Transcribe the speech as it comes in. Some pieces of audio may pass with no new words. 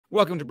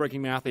Welcome to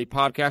Breaking Math, a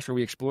podcast where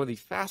we explore the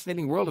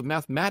fascinating world of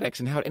mathematics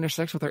and how it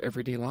intersects with our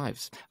everyday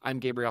lives. I'm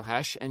Gabriel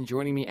Hesh, and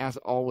joining me as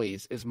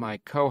always is my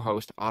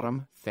co-host,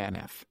 Autumn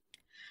Thaneff.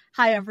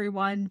 Hi,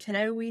 everyone.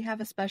 Today we have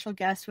a special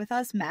guest with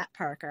us, Matt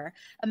Parker,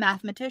 a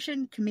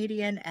mathematician,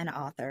 comedian, and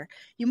author.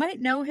 You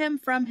might know him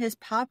from his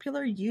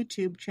popular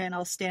YouTube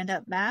channel, Stand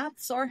Up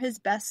Maths, or his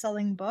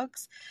best-selling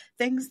books,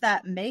 Things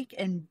That Make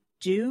and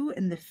Do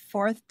in the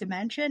Fourth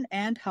Dimension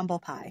and Humble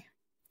Pie.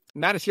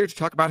 Matt is here to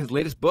talk about his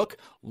latest book,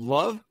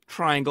 Love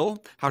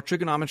Triangle, How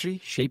Trigonometry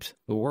Shapes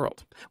the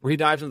World, where he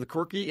dives into the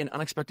quirky and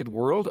unexpected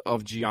world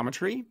of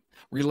geometry,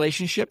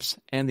 relationships,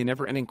 and the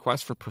never-ending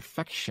quest for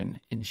perfection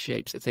in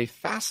shapes. It's a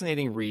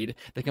fascinating read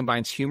that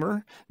combines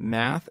humor,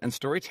 math, and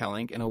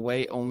storytelling in a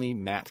way only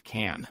Matt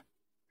can.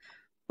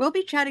 We'll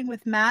be chatting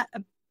with Matt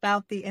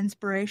about the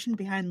inspiration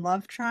behind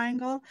Love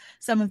Triangle,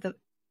 some of the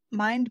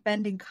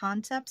mind-bending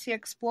concepts he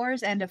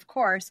explores, and, of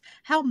course,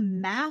 how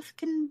math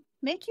can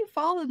make you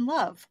fall in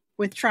love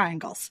with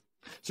triangles.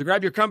 So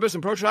grab your compass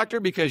and protractor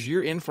because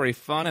you're in for a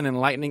fun and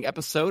enlightening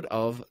episode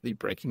of the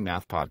Breaking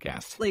Math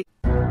Podcast.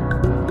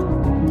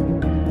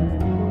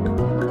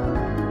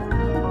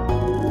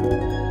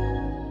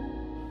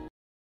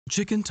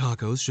 Chicken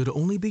tacos should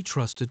only be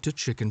trusted to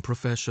chicken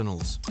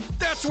professionals.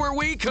 That's where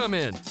we come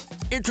in.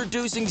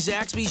 Introducing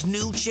Zaxby's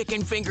new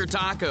chicken finger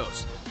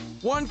tacos.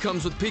 One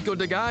comes with pico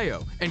de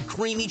gallo and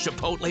creamy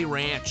chipotle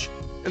ranch.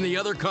 And the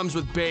other comes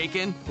with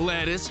bacon,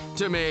 lettuce,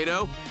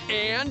 tomato,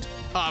 and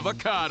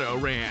avocado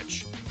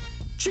ranch.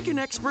 Chicken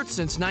experts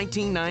since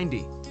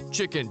 1990.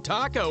 Chicken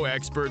taco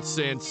experts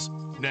since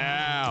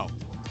now.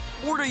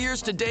 Order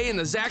yours today in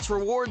the Zax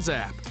Rewards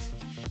app.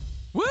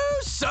 Woo,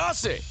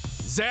 saucy!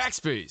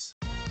 Zaxby's.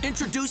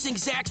 Introducing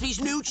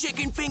Zaxby's new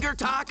chicken finger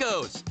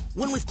tacos.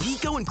 One with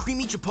pico and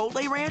creamy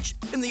chipotle ranch,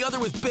 and the other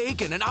with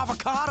bacon and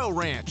avocado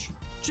ranch.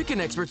 Chicken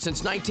experts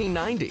since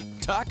 1990.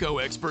 Taco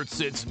experts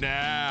since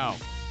now.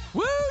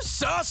 Woo,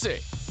 saucy!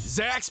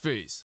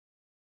 Zaxby's.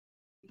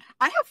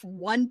 I have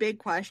one big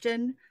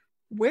question.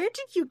 Where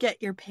did you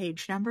get your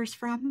page numbers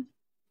from?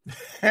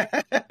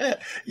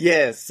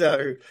 Yeah,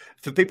 so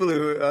for people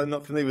who are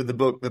not familiar with the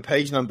book, the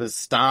page numbers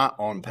start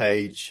on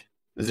page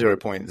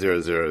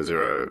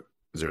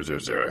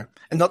 0.000000.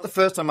 And not the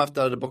first time I've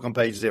started a book on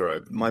page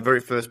 0. My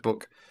very first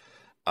book,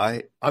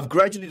 I've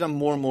gradually done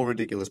more and more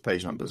ridiculous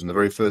page numbers. In the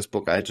very first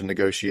book, I had to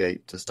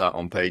negotiate to start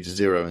on page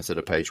 0 instead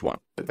of page 1,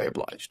 but they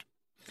obliged.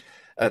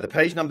 The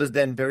page numbers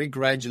then very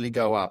gradually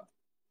go up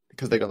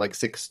because they got like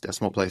 6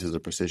 decimal places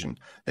of precision.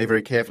 They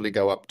very carefully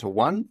go up to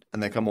 1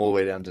 and they come all the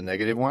way down to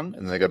 -1 and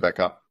then they go back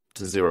up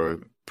to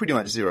 0, pretty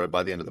much 0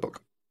 by the end of the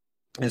book.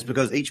 And it's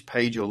because each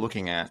page you're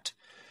looking at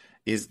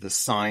is the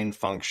sine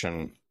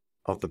function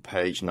of the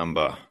page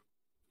number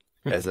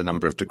as a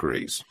number of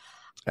degrees.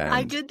 And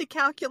I did the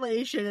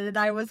calculation and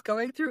I was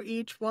going through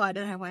each one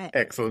and I went,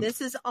 excellent.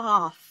 This is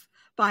off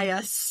by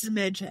a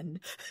smidgen.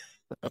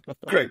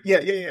 Great.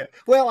 Yeah.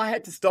 Well, I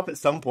had to stop at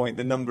some point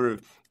the number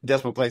of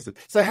decimal places.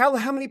 So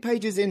how many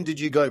pages in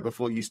did you go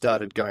before you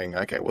started going,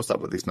 okay, what's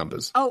up with these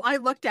numbers? Oh, I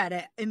looked at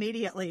it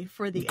immediately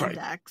for the Great.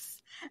 index.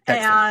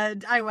 Excellent.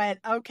 And I went,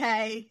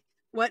 okay,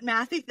 what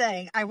mathy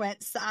thing? I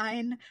went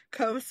sine,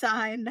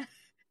 cosine,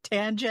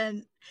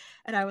 tangent.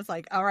 And I was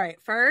like, all right,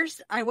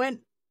 first I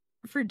went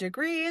for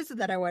degrees,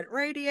 and then I went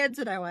radians,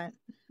 and I went,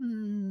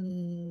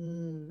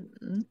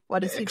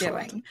 what is he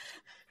doing?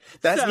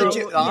 That's So,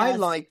 legit. I yes.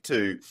 like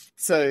to.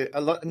 So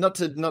a lot, not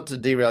to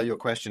derail your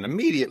question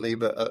immediately,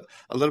 but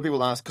a lot of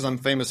people ask because I'm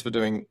famous for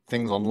doing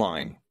things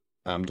online,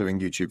 doing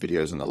YouTube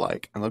videos and the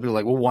like. And a lot of people are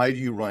like, well, why do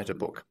you write a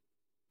book?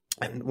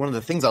 And one of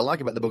the things I like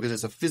about the book is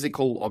it's a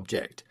physical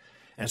object,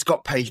 and it's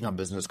got page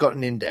numbers, and it's got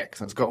an index,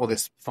 and it's got all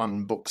this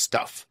fun book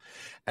stuff.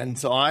 And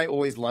so I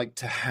always like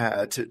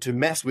to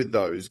mess with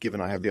those,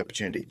 given I have the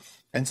opportunity.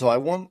 And so I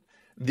want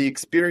the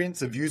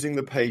experience of using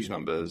the page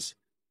numbers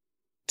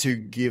to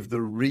give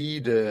the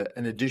reader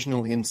an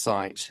additional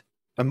insight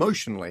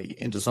emotionally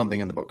into something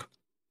in the book.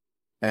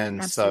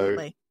 And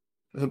Absolutely.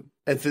 so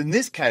in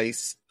this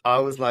case, I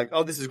was like,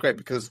 oh, this is great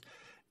because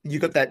you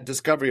got that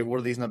discovery of what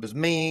do these numbers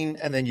mean,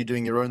 and then you're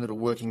doing your own little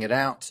working it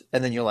out,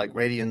 and then you're like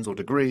radians or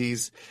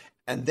degrees,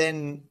 and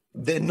then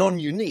they're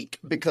non-unique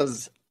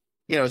because,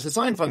 it's a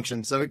sine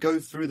function, so it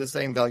goes through the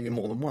same value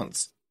more than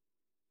once.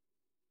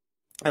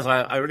 As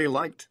I really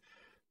liked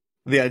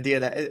the idea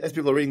that as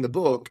people are reading the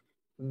book,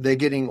 they're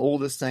getting all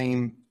the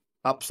same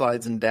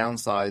upsides and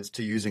downsides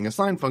to using a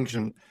sine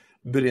function,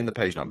 but in the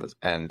page numbers.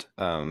 And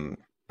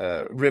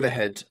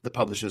Riverhead, the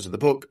publishers of the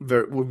book,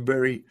 were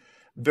very,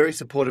 very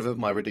supportive of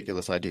my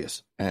ridiculous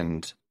ideas.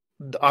 And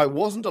I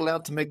wasn't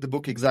allowed to make the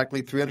book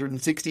exactly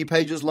 360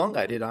 pages long.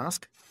 I did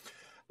ask,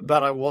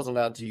 but I was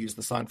allowed to use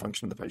the sine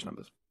function of the page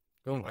numbers.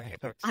 Oh, my.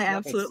 I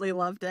absolutely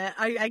loved it.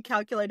 I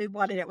calculated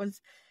one, and it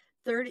was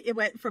 30. It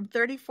went from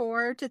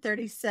 34 to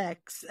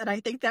 36, and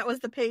I think that was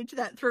the page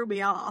that threw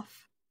me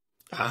off.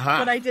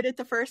 When I did it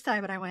the first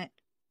time, and I went,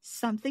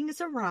 something's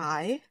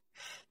awry.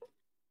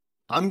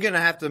 I'm going to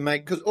have to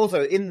make, because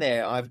also in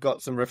there, I've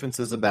got some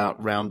references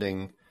about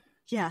rounding.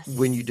 Yes.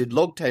 When you did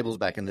log tables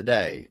back in the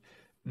day,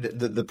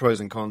 the pros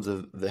and cons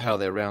of how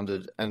they're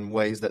rounded and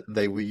ways that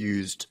they were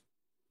used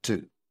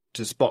to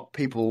spot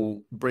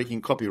people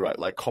breaking copyright,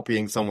 like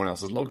copying someone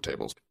else's log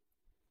tables.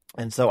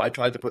 And so I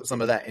tried to put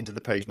some of that into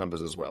the page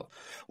numbers as well.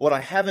 What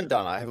I haven't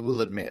done, I will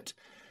admit,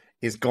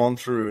 is gone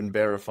through and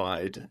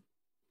verified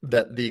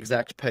that the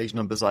exact page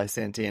numbers I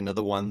sent in are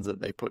the ones that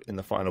they put in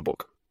the final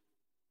book.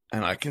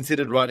 And I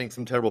considered writing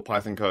some terrible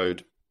Python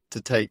code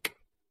to take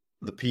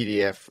the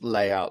PDF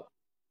layout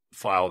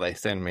file they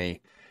send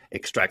me,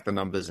 extract the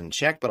numbers and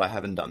check, but I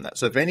haven't done that.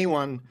 So if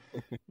anyone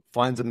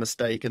finds a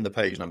mistake in the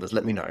page numbers,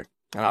 let me know.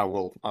 And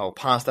I'll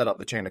pass that up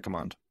the chain of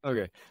command.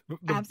 Okay.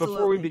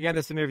 Before we began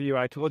this interview,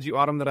 I told you,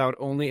 Autumn, that I would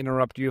only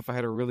interrupt you if I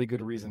had a really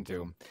good reason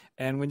to.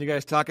 And when you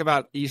guys talk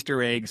about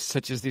Easter eggs,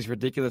 such as these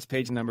ridiculous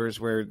page numbers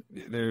where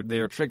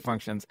they're trig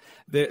functions,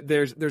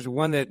 there's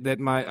one that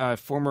my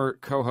former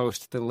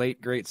co-host, the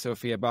late, great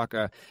Sophia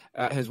Baca,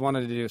 has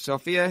wanted to do.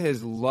 Sophia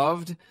has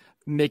loved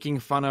making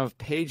fun of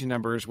page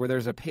numbers where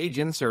there's a page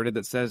inserted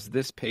that says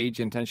this page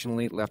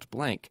intentionally left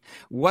blank.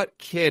 What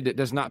kid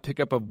does not pick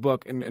up a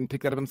book and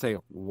pick that up and say,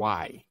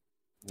 why?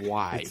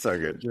 It's so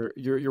good.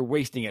 You're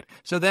wasting it.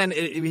 So then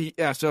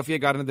Sophia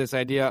got into this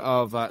idea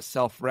of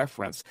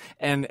self-reference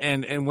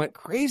and went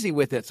crazy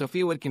with it.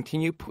 Sophia would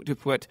continue to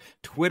put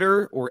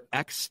Twitter or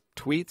X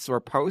tweets or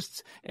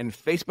posts and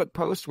Facebook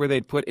posts where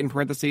they'd put in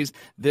parentheses,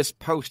 this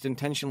post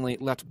intentionally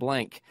left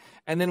blank.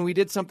 And then we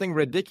did something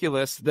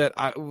ridiculous that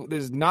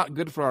is not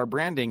good for our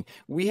branding.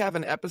 We have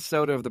an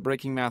episode of the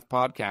Breaking Math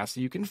podcast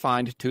you can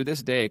find to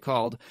this day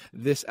called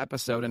This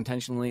Episode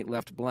Intentionally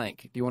Left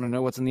Blank. Do you want to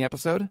know what's in the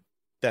episode?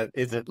 That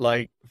is it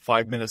like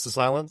 5 minutes of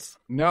silence?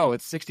 No,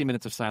 it's 60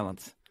 minutes of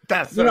silence.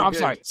 That's so I'm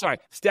good. sorry.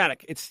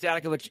 Static. It's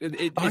static.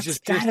 It's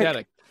just pure static.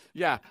 static.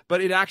 Yeah,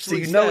 but it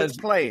actually So says it's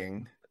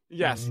playing.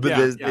 yes, But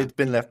yeah. it's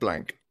been left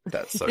blank.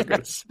 That's so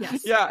good.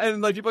 Yes. Yeah,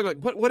 and like people are like,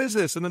 what is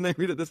this? And then they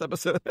read it this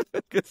episode.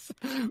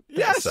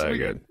 Yes, so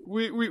good.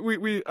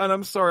 We and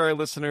I'm sorry, our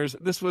listeners.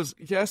 This was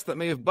that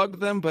may have bugged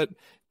them, but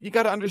you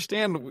got to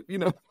understand,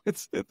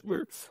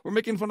 we're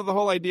making fun of the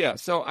whole idea.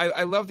 So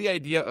I love the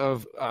idea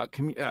of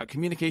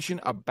communication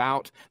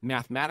about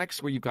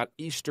mathematics, where you've got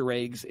Easter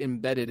eggs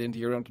embedded into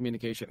your own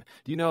communication.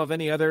 Do you know of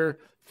any other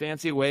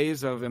fancy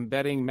ways of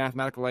embedding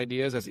mathematical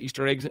ideas as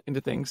Easter eggs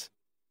into things?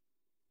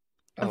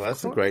 Oh,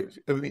 that's a great.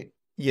 Do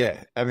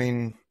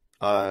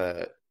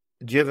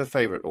you have a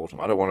favorite, Autumn?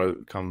 I don't want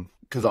to come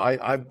because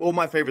I all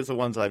my favorites are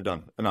ones I've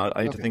done, and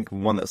I need to think of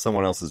one that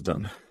someone else has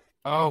done.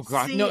 Oh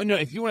God, See, no!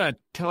 If you want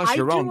to tell us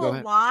your own, go ahead. I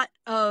do a lot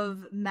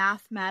of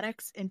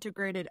mathematics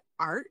integrated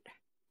art,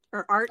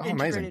 or art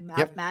integrated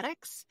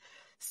mathematics. Yep.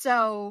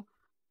 So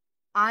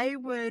I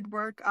would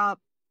work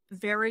up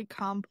very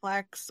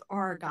complex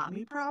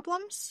origami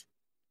problems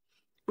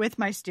with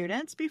my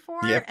students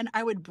before, and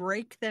I would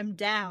break them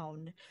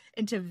down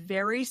into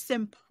very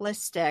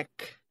simplistic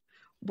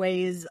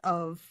ways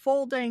of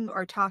folding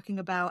or talking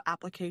about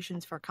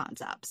applications for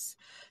concepts.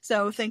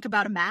 So think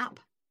about a map.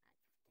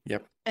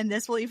 Yep. And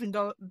this will even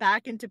go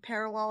back into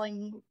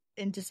paralleling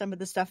into some of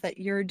the stuff that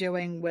you're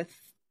doing with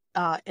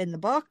in the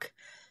book.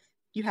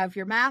 You have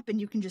your map and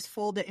you can just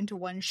fold it into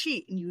one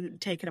sheet and you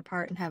take it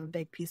apart and have a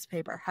big piece of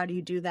paper. How do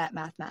you do that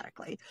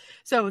mathematically?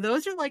 So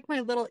those are like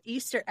my little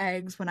Easter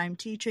eggs when I'm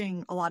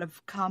teaching a lot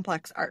of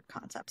complex art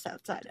concepts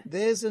outside of.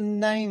 There's a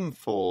name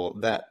for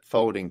that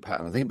folding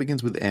pattern. I think it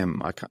begins with M.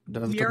 I can't.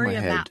 Off the top of my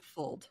head. Map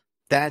fold.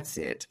 That's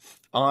it.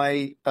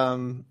 I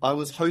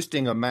was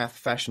hosting a math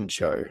fashion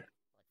show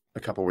a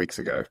couple of weeks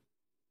ago,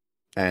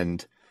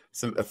 and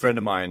a friend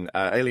of mine,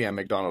 Aliane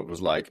McDonald, was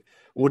like,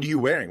 "What are you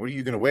wearing? What are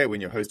you going to wear when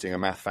you're hosting a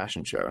math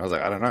fashion show?" I was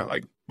like, "I don't know,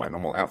 like my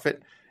normal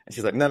outfit." And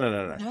she's like,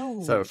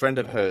 No. So a friend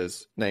of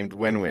hers named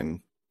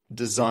Wenwin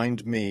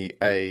designed me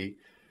a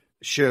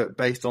shirt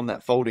based on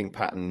that folding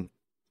pattern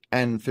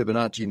and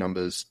Fibonacci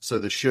numbers. So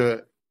the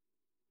shirt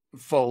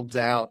folds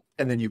out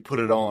and then you put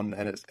it on,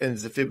 and it's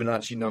a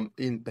Fibonacci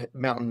in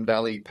Mountain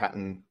Valley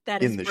pattern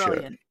that is in the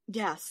brilliant. shirt.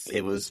 Yes,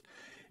 it was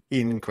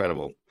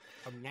incredible.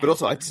 But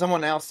also,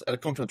 someone else at a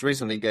conference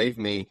recently gave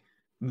me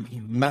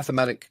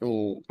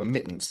mathematical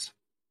mittens,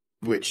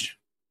 which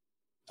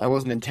I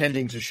wasn't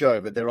intending to show,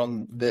 but they're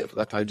on there.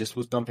 Like I just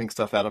was dumping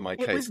stuff out of my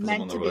case. It was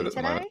meant to be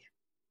today.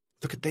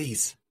 Look at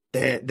these.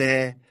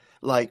 They're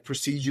like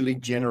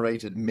procedurally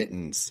generated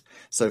mittens.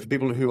 So for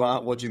people who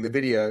aren't watching the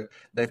video,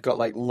 they've got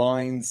like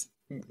lines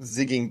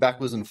zigging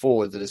backwards and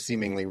forwards in a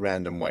seemingly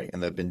random way,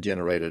 and they've been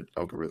generated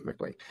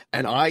algorithmically.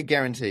 And I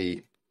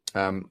guarantee,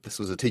 this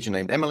was a teacher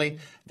named Emily,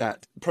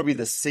 that probably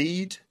the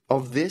seed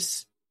of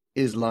this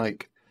is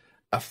like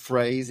a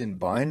phrase in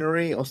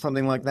binary or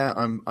something like that.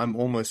 I'm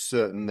almost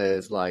certain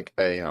there's like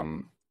a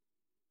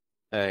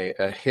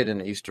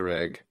hidden Easter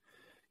egg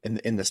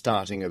in the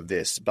starting of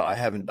this, but I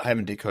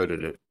haven't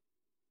decoded it.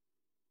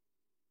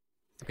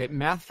 Okay,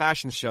 math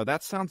fashion show.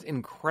 That sounds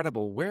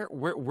incredible. Where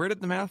did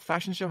the math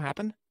fashion show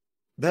happen?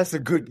 That's a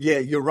good. Yeah,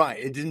 you're right.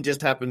 It didn't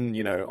just happen,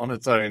 on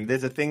its own.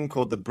 There's a thing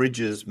called the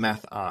Bridges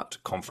Math Art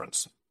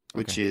Conference,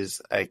 which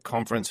is a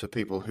conference for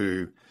people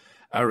who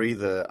are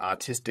either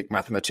artistic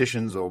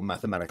mathematicians or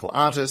mathematical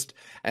artists,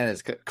 and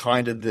it's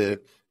kind of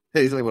the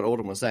exactly what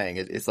Autumn was saying.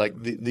 It's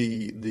like the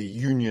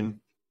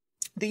union,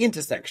 the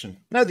intersection,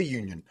 no, the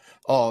union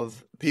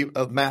of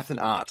math and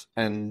art,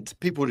 and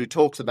people who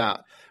talks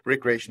about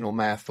recreational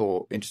math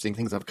or interesting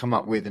things I've come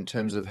up with in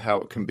terms of how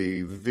it can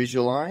be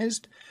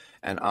visualized,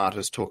 and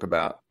artists talk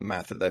about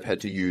math that they've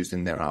had to use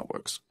in their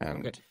artworks.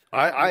 And Good.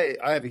 I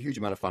have a huge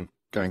amount of fun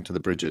going to the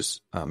Bridges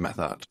Math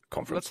Art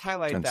Conference. Let's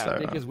highlight And that so,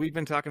 because we've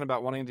been talking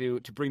about wanting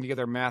to bring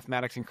together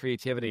mathematics and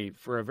creativity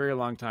for a very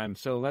long time.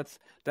 So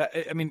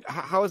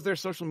how is their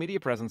social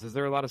media presence? Is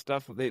there a lot of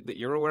stuff that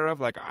you're aware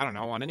of? Like, I don't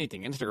know, on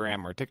anything,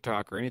 Instagram or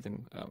TikTok or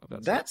anything?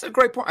 That's a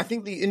great point. I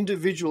think the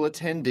individual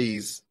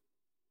attendees,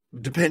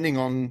 depending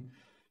on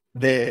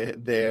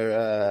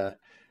their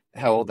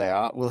how old they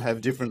are, will have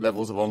different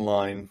levels of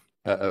online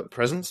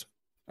presence.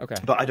 Okay.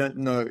 But I don't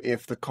know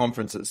if the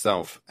conference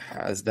itself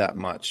has that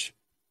much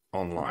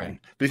online. Okay.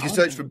 But if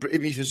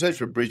you search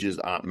for Bridges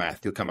Art Math,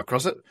 you'll come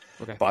across it.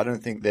 Okay. But I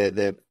don't think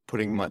they're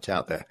putting much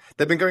out there.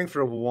 They've been going for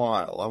a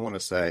while. I want to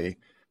say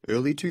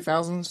early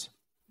 2000s.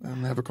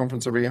 They have a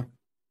conference every year.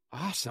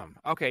 Awesome.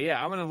 Okay,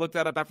 yeah, I'm going to look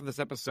that up after this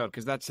episode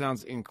because that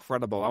sounds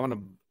incredible. I want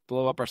to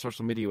blow up our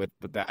social media with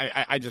that.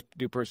 I just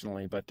do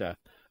personally, but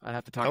I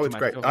have to talk to it's my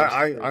great.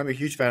 I'm a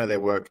huge fan of their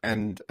work,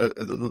 and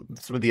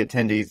some of the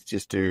attendees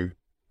just do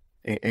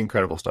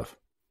incredible stuff.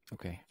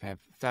 Okay,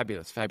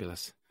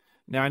 fabulous.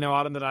 Now, I know,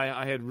 Autumn, that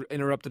I had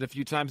interrupted a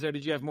few times there.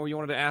 Did you have more you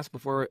wanted to ask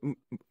before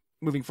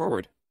moving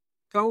forward?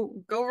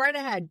 Go right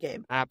ahead,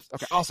 Gabe.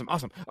 Okay, awesome.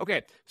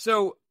 Okay,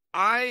 so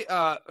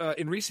I,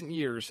 in recent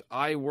years,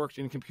 I worked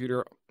in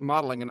computer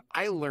modeling, and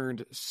I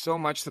learned so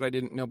much that I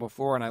didn't know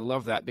before, and I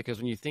love that because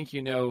when you think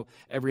you know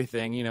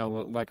everything,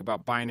 like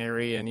about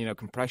binary and,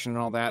 compression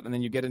and all that, and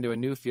then you get into a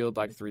new field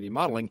like 3D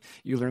modeling,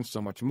 you learn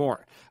so much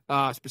more.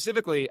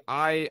 Specifically,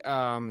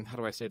 how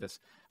do I say this?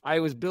 I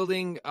was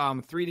building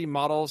 3D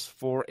models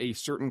for a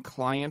certain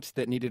client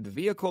that needed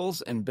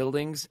vehicles and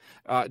buildings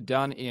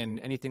done in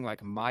anything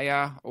like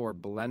Maya or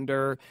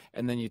Blender,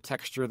 and then you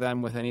texture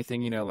them with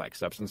anything, like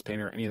Substance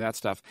Painter, any of that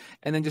stuff.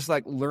 And then just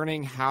like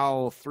learning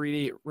how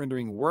 3D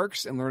rendering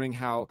works and learning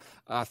how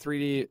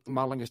 3D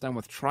modeling is done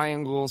with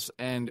triangles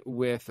and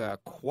with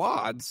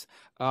quads.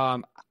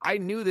 I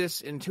knew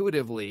this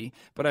intuitively,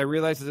 but I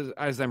realized that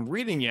as I'm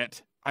reading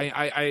it,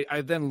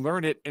 I then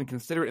learn it and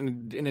consider it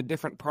in a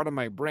different part of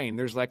my brain.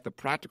 There's like the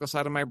practical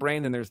side of my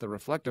brain, and there's the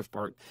reflective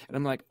part. And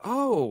I'm like,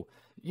 oh,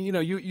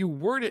 you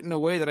word it in a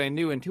way that I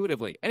knew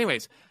intuitively.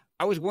 Anyways,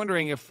 I was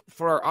wondering if,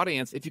 for our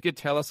audience, if you could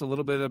tell us a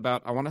little bit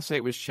about, I want to say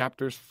it was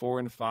chapters 4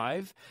 and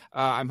 5.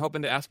 I'm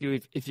hoping to ask you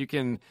if you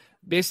can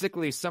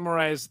basically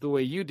summarize the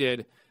way you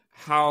did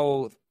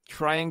how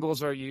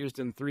triangles are used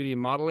in 3D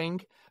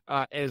modeling,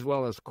 as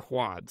well as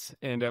quads,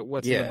 and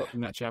what's in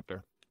that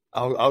chapter.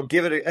 I'll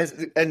give it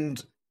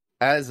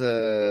as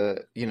a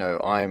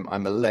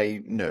I'm a lay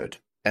nerd,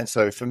 and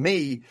so for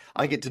me,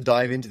 I get to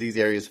dive into these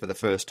areas for the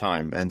first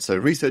time. And so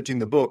researching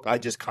the book, I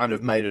just kind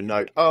of made a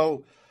note.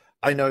 Oh,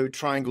 I know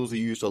triangles are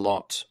used a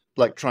lot,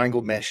 like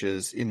triangle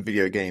meshes in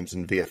video games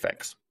and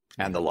VFX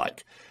and the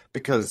like.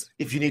 Because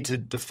if you need to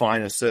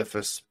define a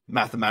surface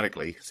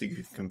mathematically, so you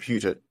can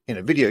compute it in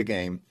a video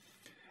game,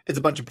 it's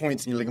a bunch of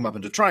points and you link them up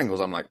into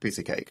triangles. I'm like, piece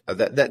of cake.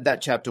 That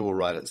chapter will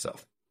write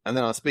itself. And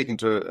then I was speaking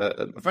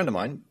to a friend of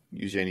mine,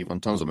 Eugenie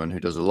von Tunzelmann, who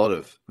does a lot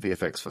of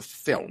VFX for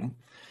film.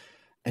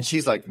 And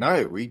she's like,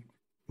 no, we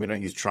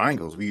don't use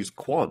triangles. We use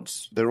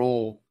quads. They're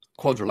all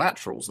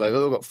quadrilaterals. They've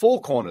all got 4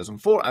 corners and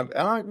 4. And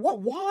I'm like,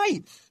 what?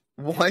 Why?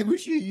 Why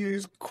would you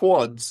use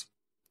quads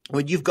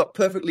when you've got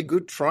perfectly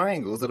good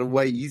triangles that are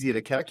way easier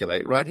to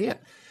calculate right here?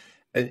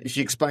 And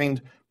she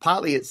explained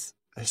partly it's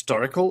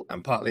historical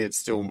and partly it's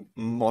still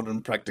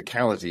modern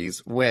practicalities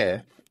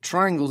where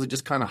triangles are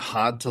just kind of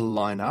hard to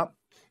line up.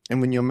 And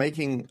when you're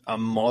making a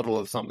model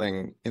of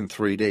something in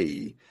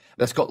 3D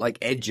that's got like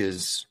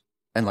edges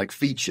and like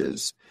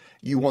features,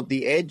 you want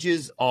the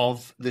edges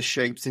of the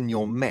shapes in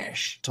your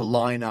mesh to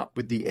line up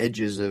with the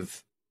edges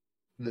of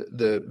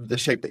the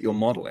shape that you're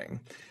modeling.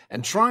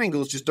 And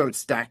triangles just don't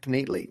stack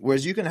neatly,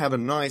 whereas you can have a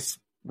nice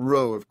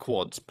row of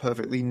quads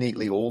perfectly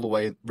neatly all the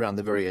way around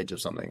the very edge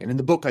of something. And in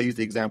the book, I use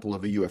the example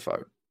of a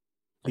UFO.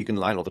 You can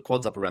line all the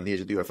quads up around the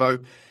edge of the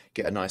UFO,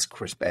 get a nice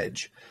crisp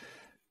edge.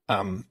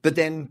 But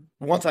then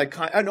once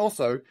and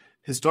also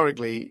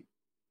historically,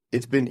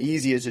 it's been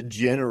easier to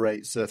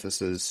generate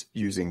surfaces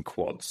using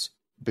quads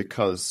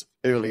because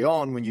early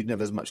on, when you didn't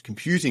have as much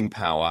computing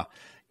power,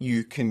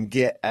 you can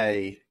get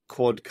a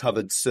quad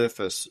covered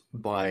surface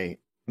by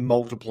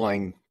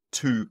multiplying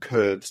 2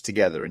 curves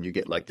together and you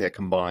get like their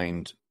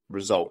combined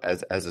result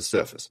as a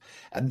surface.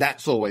 And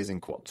that's always in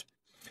quads.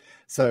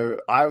 So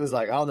I was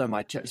like, oh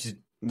no, she's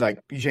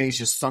like, Eugenie's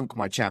just sunk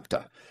my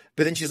chapter.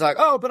 But then she's like,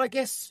 oh, but I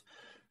guess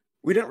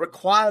we don't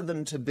require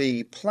them to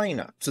be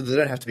planar, so they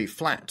don't have to be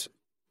flat.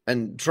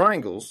 And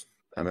triangles,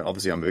 I mean,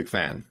 obviously I'm a big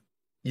fan,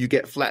 you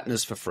get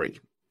flatness for free.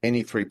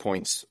 Any 3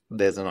 points,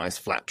 there's a nice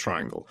flat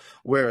triangle.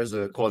 Whereas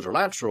a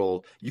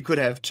quadrilateral, you could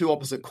have 2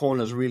 opposite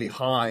corners really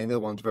high and the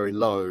other one's very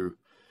low,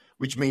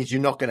 which means you're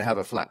not going to have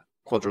a flat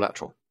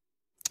quadrilateral.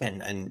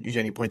 And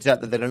Eugenie points out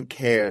that they don't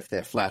care if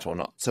they're flat or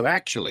not. So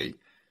actually,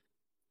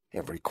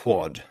 every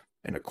quad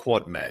in a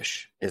quad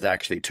mesh is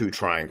actually two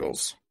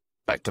triangles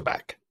back to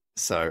back.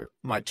 So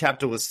my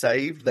chapter was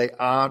saved. They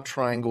are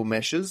triangle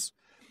meshes,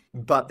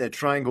 but they're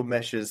triangle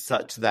meshes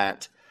such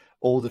that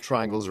all the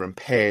triangles are in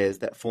pairs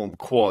that form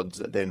quads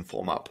that then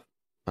form up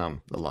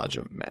the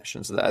larger mesh.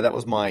 And so that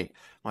was my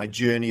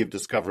journey of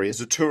discovery as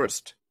a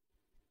tourist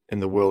in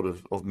the world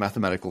of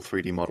mathematical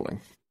 3D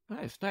modeling.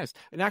 Nice, nice.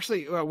 And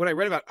actually, what I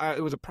read about,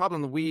 it was a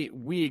problem that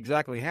we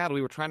exactly had.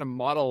 We were trying to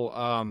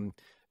model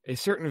a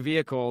certain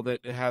vehicle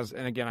that has,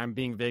 and again, I'm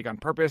being vague on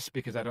purpose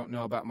because I don't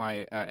know about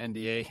my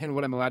NDA and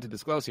what I'm allowed to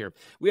disclose here.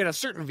 We had a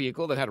certain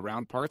vehicle that had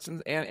round parts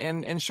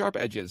and sharp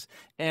edges.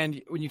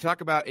 And when you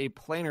talk about a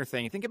planar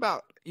thing, think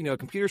about, a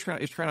computer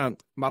is trying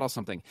to model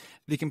something.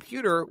 The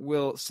computer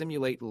will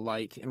simulate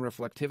light and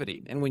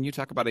reflectivity. And when you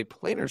talk about a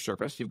planar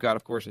surface, you've got,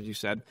 of course, as you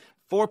said,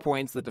 4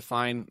 points that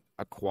define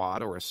a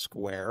quad or a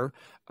square.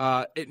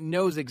 It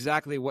knows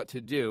exactly what to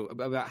do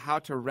about how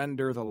to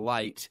render the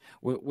light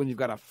when you've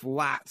got a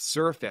flat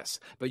surface.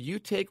 But you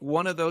take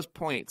one of those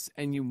points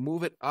and you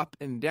move it up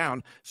and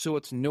down so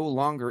it's no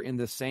longer in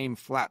the same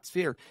flat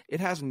sphere.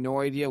 It has no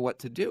idea what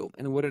to do.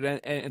 And what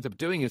it ends up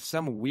doing is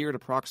some weird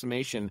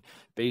approximation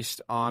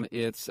based on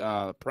its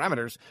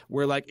parameters,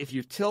 where like if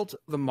you tilt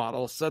the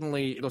model,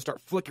 suddenly it'll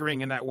start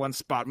flickering in that one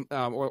spot,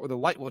 or the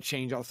light will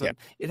change all of a sudden.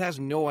 Yeah. It has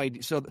no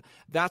idea. So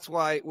that's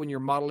why when you're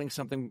modeling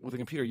something with a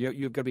computer,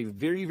 you've got to be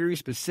very, very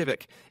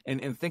specific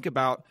and think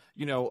about,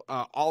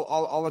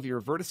 all of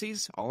your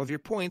vertices, all of your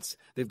points,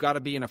 they've got to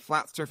be in a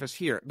flat surface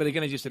here. But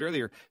again, as you said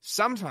earlier,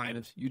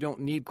 sometimes you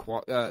don't need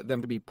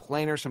them to be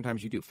planar.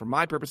 Sometimes you do. For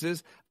my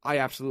purposes, I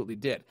absolutely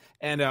did.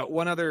 And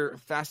one other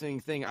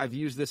fascinating thing, I've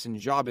used this in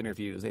job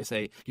interviews. They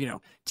say,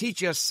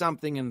 teach us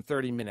something in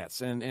 30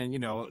 minutes. And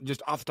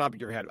just off the top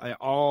of your head, I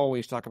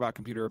always talk about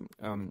computer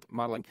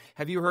modeling.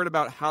 Have you heard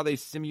about how they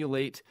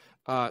simulate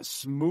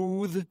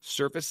smooth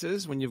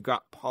surfaces when you've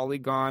got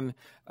polygon,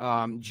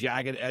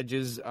 jagged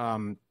edges,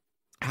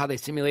 how they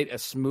simulate a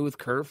smooth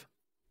curve?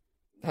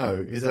 Oh,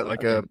 is that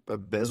like a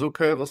bezel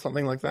curve or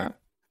something like that?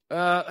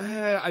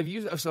 I've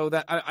used, so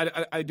that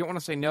I don't want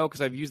to say no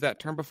because I've used that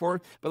term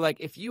before, but like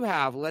if you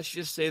have, let's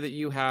just say that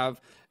you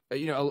have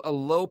a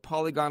low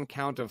polygon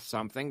count of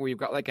something where you've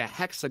got like a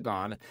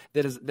hexagon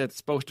that's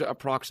supposed to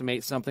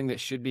approximate something that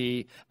should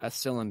be a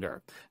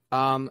cylinder.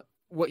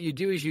 What you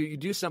do is you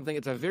do something.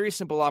 It's a very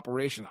simple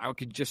operation. I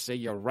could just say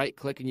you right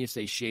click and you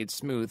say shade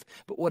smooth.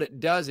 But what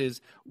it does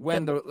is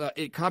when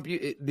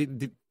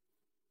the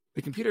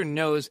computer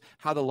knows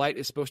how the light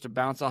is supposed to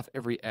bounce off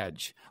every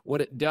edge. What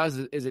it does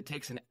is it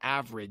takes an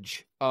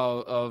average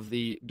of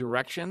the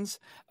directions,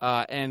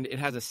 and it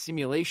has a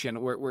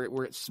simulation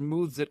where it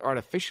smooths it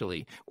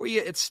artificially.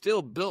 It's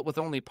still built with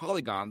only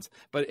polygons,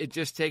 but it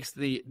just takes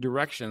the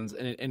directions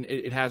and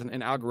it has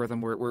an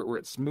algorithm where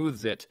it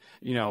smooths it,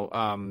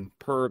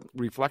 per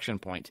reflection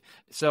point.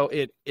 So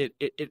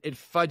it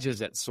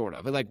fudges it sort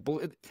of.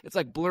 It's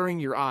like blurring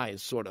your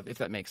eyes, sort of, if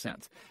that makes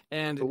sense.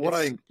 But what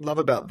I love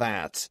about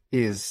that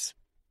is,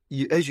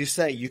 as you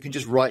say, you can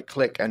just right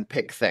click and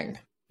pick thing.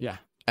 Yeah.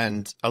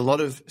 And a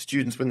lot of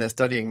students, when they're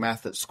studying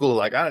math at school, are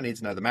like, I don't need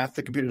to know the math.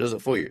 The computer does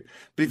it for you.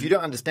 But if you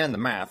don't understand the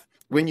math,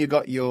 when you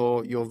got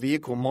your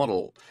vehicle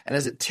model, and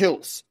as it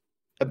tilts,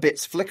 a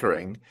bit's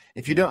flickering,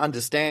 if you don't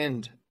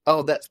understand,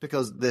 that's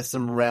because there's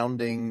some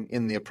rounding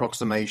in the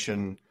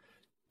approximation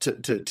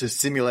to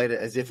simulate it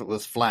as if it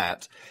was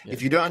flat. Yeah.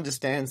 If you don't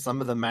understand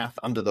some of the math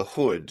under the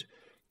hood,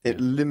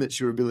 it limits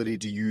your ability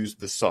to use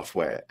the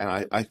software.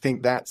 And I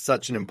think that's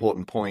such an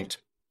important point.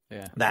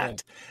 Yeah.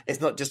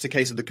 It's not just a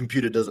case of the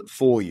computer does it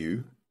for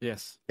you.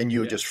 Yes. And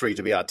you're just free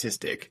to be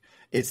artistic.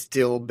 It's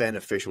still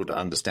beneficial to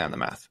understand the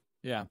math.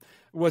 Yeah.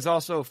 What's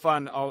also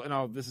fun,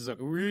 this is a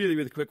really,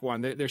 really quick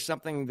one. There's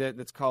something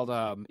that's called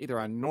either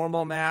a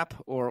normal map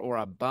or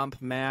a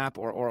bump map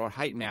or a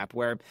height map,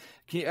 where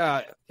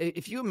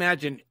if you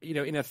imagine,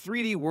 in a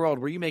 3D world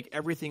where you make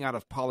everything out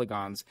of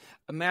polygons,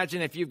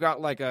 imagine if you've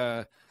got like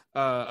a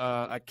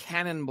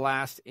cannon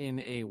blast in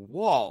a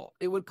wall.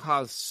 It would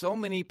cause so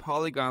many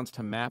polygons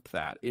to map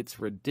that. It's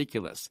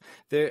ridiculous.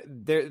 They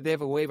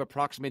have a way of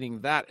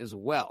approximating that as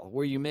well,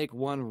 where you make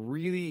one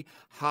really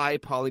high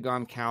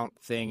polygon count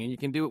thing, and you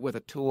can do it with a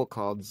tool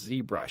called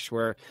ZBrush,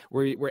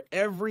 where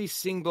every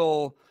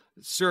single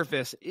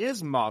surface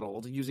is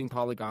modeled using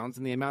polygons,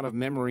 and the amount of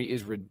memory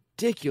is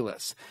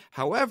ridiculous.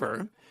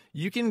 However,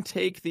 you can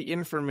take the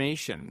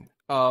information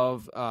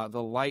of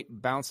the light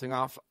bouncing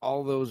off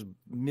all those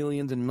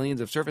millions and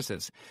millions of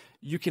surfaces.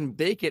 You can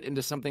bake it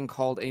into something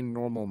called a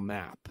normal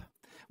map,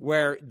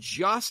 where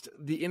just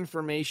the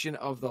information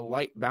of the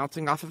light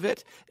bouncing off of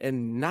it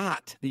and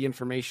not the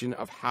information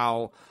of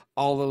how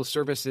all those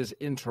surfaces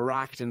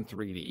interact in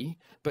 3D,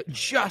 but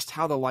just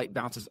how the light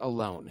bounces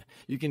alone.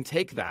 You can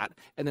take that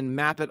and then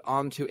map it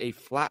onto a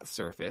flat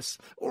surface,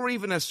 or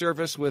even a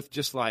surface with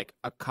just like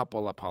a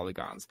couple of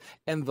polygons.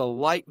 And the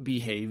light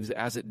behaves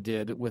as it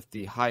did with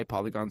the high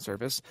polygon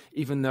surface,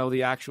 even though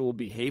the actual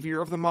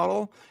behavior of the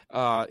model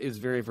is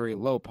very, very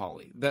low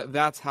poly.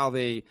 That's how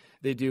they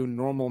do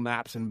normal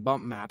maps and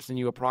bump maps maps and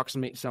you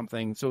approximate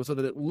something so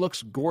that it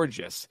looks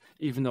gorgeous,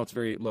 even though it's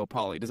very low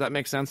poly. Does that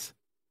make sense?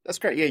 That's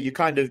great. Yeah, you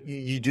kind of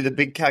you do the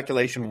big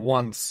calculation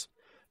once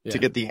to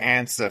get the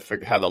answer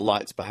for how the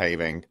light's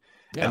behaving,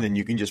 and then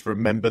you can just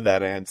remember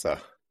that answer.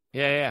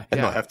 And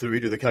not have to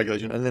redo the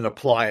calculation and then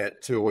apply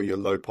it to all your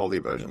low poly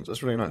versions.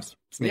 That's really nice.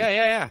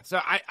 So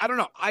I don't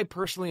know. I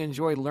personally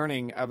enjoy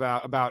learning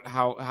about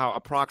how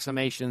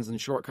approximations and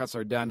shortcuts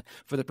are done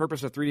for the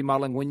purpose of 3D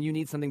modeling when you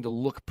need something to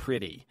look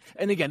pretty.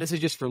 And again, this is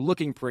just for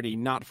looking pretty,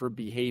 not for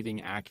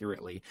behaving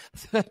accurately.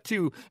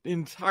 Two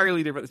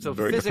entirely different. So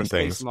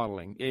physics-based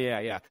modeling.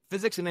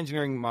 Physics and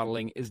engineering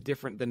modeling is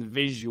different than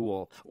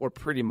visual or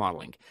pretty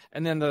modeling.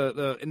 And then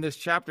the in this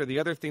chapter, the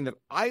other thing that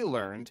I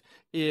learned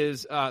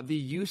is the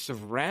use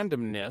of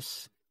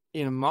randomness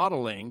in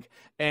modeling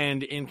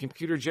and in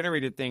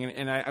computer-generated thing.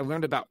 And I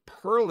learned about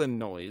Perlin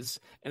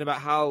noise and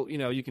about how,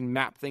 you can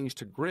map things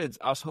to grids.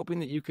 I was hoping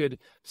that you could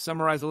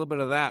summarize a little bit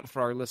of that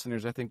for our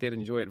listeners. I think they'd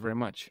enjoy it very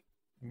much.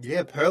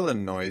 Yeah,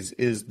 Perlin noise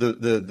is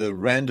the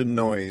random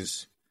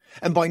noise.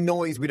 And by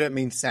noise, we don't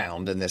mean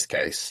sound in this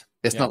case.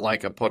 It's not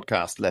like a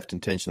podcast left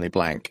intentionally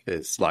blank.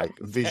 It's like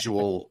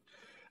visual.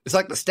 It's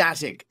like the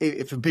static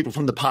for people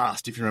from the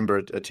past. If you remember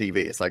a TV,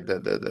 it's like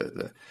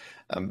the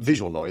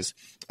visual noise.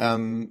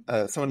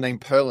 Someone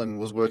named Perlin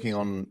was working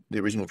on the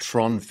original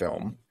Tron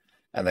film,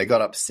 and they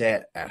got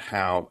upset at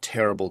how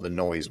terrible the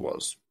noise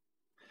was.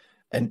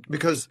 And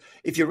because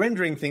if you're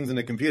rendering things in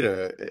a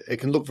computer, it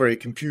can look very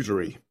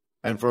computery.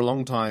 And for a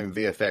long time,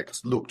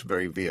 VFX looked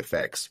very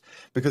VFX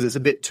because it's a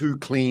bit too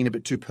clean, a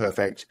bit too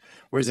perfect.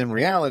 Whereas in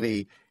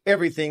reality,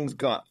 everything's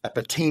got a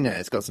patina.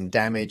 It's got some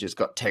damage. It's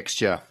got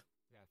texture.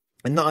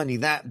 And not only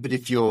that, but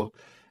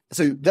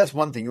so that's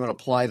one thing. You want to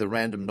apply the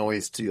random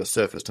noise to your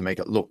surface to make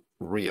it look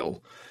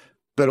real.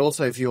 But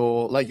also if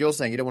you're, like you're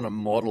saying, you don't want to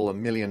model a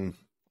million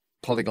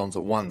polygons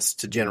at once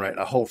to generate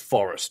a whole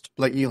forest.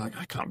 Like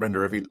I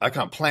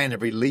can't plan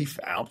every leaf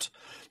out.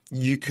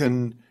 You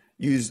can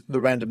use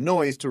the random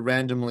noise to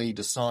randomly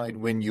decide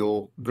when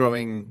you're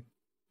growing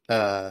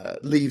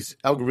leaves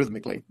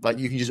algorithmically. Like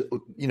you can just,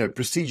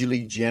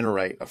 procedurally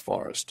generate a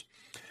forest.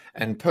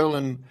 And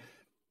Perlin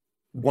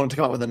wanted to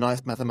come up with a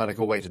nice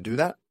mathematical way to do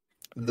that.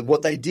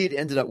 What they did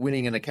ended up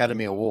winning an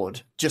Academy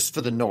Award just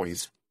for the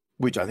noise,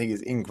 which I think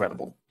is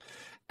incredible.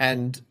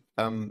 And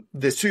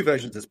there's two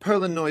versions. There's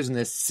Perlin noise and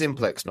there's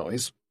simplex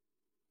noise.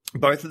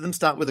 Both of them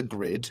start with a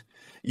grid.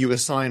 You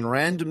assign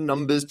random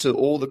numbers to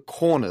all the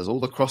corners, all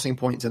the crossing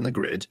points in the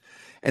grid.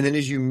 And then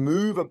as you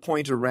move a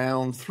point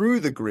around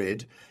through the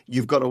grid,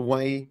 you've got a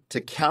way to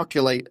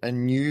calculate a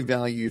new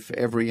value for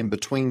every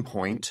in-between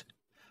point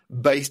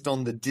based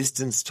on the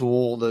distance to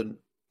all the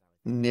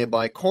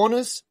nearby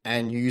corners,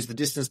 and you use the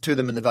distance to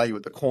them and the value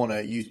at the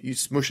corner. You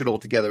smush it all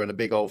together in a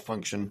big old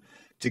function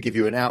to give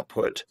you an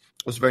output.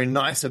 What's very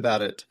nice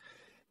about it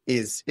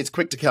is it's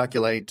quick to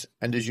calculate,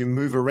 and as you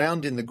move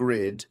around in the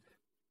grid,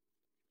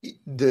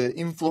 the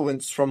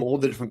influence from all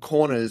the different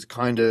corners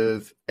kind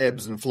of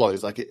ebbs and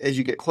flows. Like as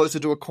you get closer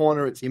to a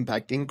corner, its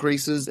impact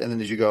increases, and then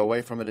as you go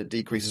away from it, it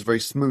decreases very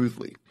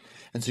smoothly.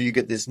 And so you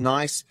get this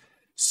nice,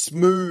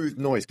 smooth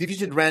noise. If you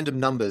did random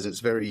numbers,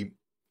 it's very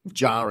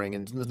jarring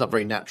and it's not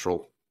very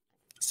natural.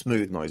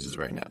 Smooth noise is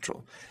very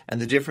natural. And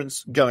the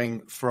difference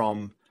going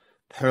from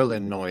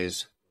Perlin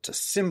noise to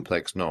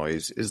simplex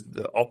noise is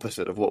the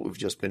opposite of what we've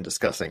just been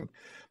discussing.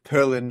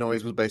 Perlin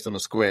noise was based on a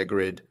square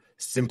grid.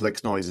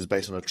 Simplex noise is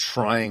based on a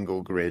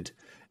triangle grid.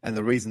 And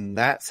the reason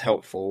that's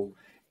helpful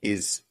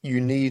is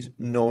you need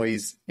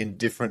noise in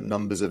different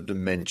numbers of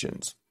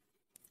dimensions.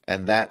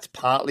 And that's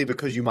partly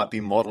because you might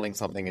be modeling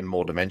something in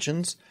more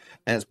dimensions.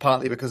 And it's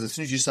partly because as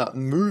soon as you start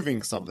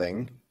moving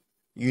something,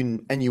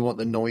 you want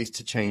the noise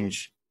to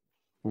change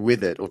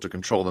with it or to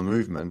control the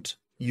movement,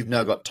 you've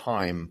now got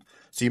time.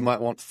 So you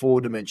might want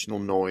 4-dimensional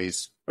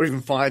noise or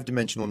even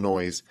 5-dimensional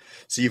noise.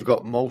 So you've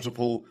got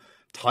multiple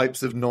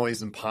types of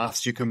noise and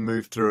paths you can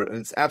move through it. And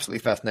it's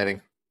absolutely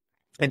fascinating.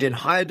 And in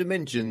higher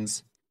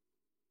dimensions,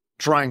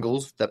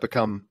 triangles that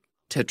become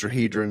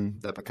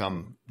tetrahedron, that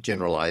become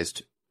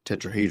generalized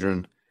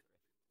tetrahedron,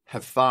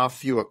 have far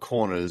fewer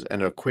corners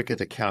and are quicker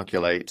to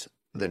calculate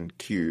than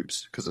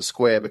cubes, because a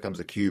square becomes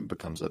a cube,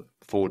 becomes a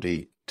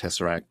 4D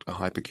tesseract, a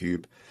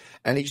hypercube.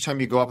 And each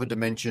time you go up a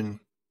dimension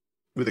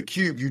with a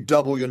cube, you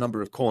double your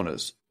number of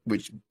corners,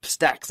 which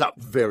stacks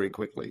up very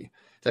quickly.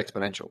 It's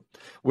exponential.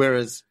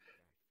 Whereas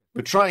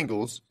with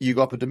triangles, you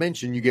go up a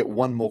dimension, you get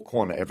one more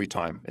corner every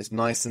time. It's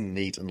nice and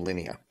neat and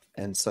linear.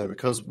 And so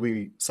because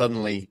we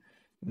suddenly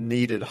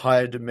needed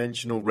higher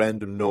dimensional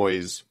random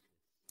noise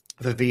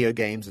for video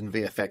games and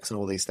VFX and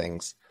all these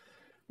things,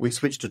 we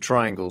switched to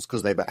triangles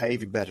because they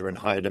behave better in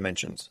higher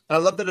dimensions. And I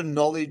love that a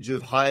knowledge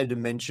of higher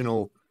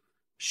dimensional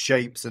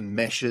shapes and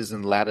meshes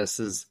and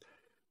lattices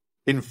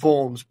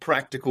informs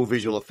practical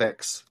visual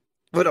effects.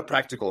 Well, not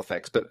practical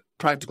effects, but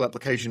practical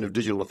application of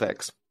digital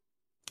effects.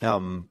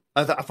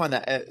 I find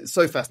that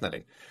so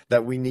fascinating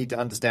that we need to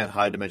understand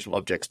higher dimensional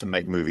objects to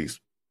make movies.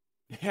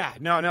 Yeah,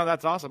 no,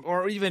 that's awesome.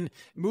 Or even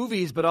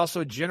movies, but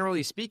also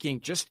generally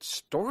speaking, just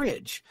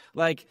storage.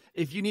 Like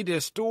if you need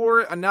to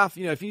store enough,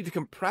 if you need to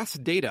compress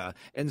data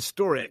and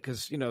store it,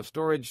 because,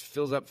 storage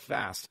fills up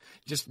fast.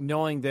 Just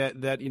knowing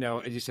that,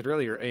 as you said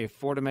earlier, a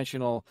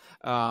four-dimensional,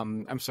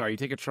 you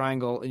take a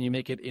triangle and you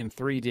make it in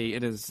 3D.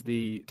 It is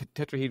the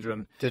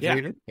tetrahedron.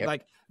 Tetrahedron? Yeah. Yep.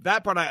 Like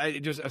that part,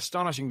 just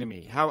astonishing to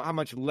me. How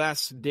much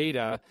less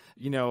data,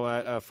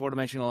 a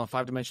four-dimensional and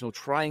five-dimensional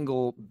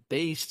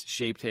triangle-based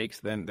shape takes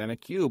than a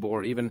cube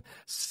or even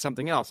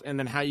something else, and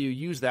then how you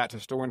use that to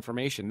store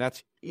information.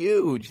 That's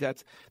huge.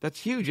 That's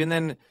huge. And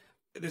then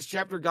this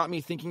chapter got me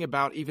thinking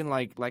about even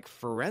like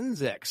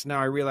forensics. Now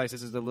I realize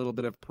this is a little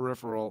bit of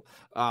peripheral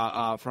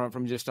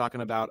from just talking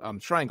about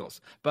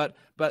triangles, but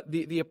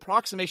the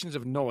approximations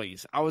of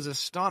noise. I was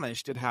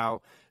astonished at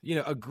how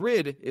a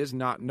grid is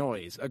not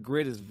noise. A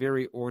grid is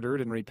very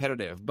ordered and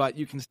repetitive, but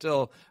you can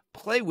still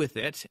play with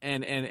it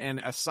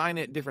and assign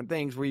it different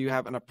things where you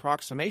have an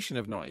approximation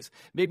of noise.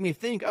 Made me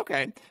think,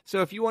 okay,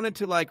 so if you wanted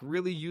to like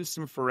really use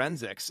some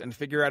forensics and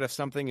figure out if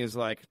something is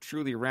like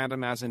truly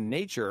random as in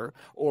nature,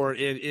 or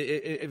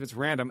if it's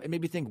random, it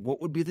made me think,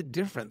 what would be the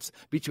difference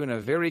between a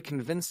very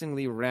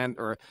convincingly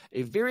or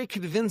a very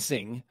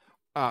convincing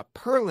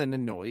Perlin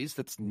noise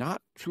that's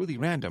not truly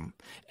random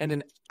and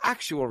an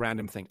actual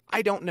random thing?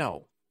 I don't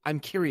know. I'm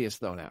curious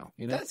though now.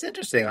 That's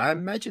interesting. I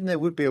imagine there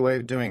would be a way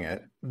of doing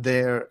it.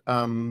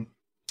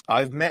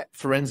 I've met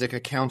forensic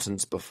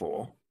accountants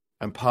before,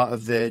 and part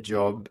of their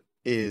job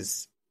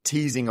is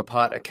teasing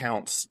apart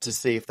accounts to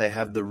see if they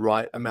have the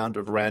right amount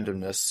of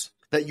randomness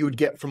that you would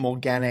get from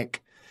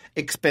organic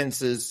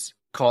expenses,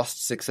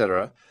 costs,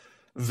 etc.,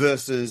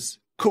 versus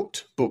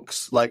cooked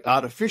books like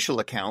artificial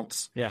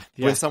accounts,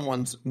 where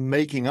someone's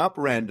making up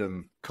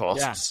random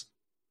costs.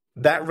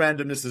 That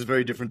randomness is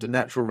very different to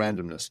natural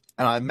randomness.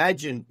 And I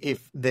imagine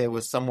if there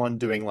was someone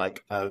doing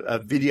like a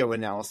video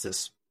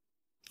analysis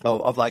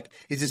of like,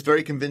 is this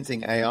very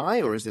convincing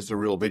AI or is this a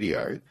real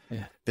video?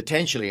 Yeah.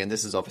 Potentially, and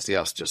this is obviously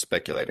us just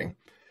speculating,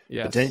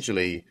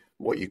 potentially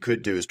what you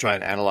could do is try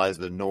and analyze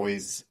the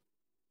noise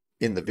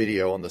in the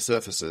video on the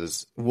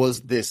surfaces.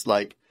 Was this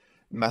like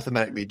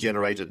mathematically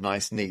generated,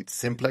 nice, neat,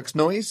 simplex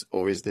noise,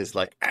 or is this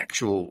like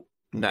actual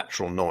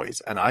natural noise?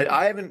 And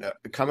I haven't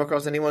come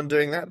across anyone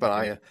doing that,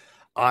 but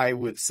I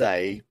would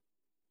say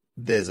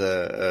there's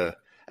a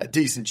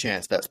decent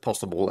chance that's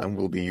possible and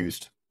will be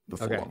used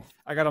before long.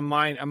 I got a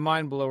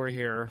mind blower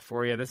here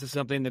for you. This is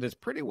something that is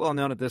pretty well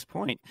known at this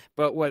point,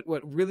 but what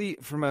really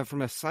from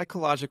a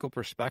psychological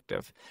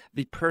perspective,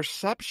 the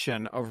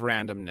perception of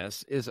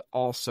randomness is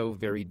also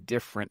very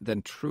different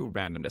than true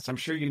randomness. I'm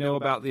sure you know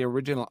about the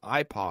original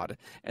iPod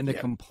and the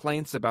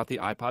complaints about the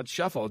iPod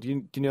Shuffle. Do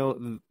you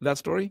know that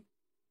story?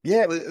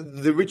 Yeah,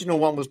 the original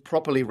one was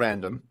properly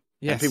random,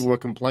 and people were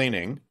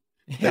complaining.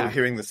 They were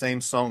hearing the same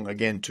song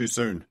again too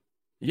soon.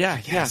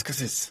 It's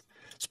because it's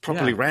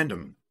properly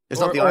random. It's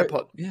not the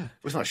iPod.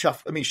 It's not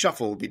shuffle. I mean,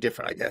 shuffle would be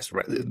different, I guess.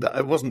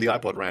 It wasn't the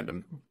iPod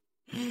random.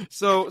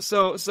 So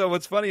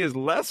what's funny is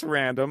less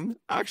random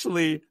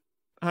actually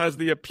has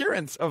the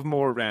appearance of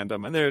more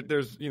random, and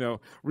there's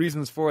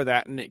reasons for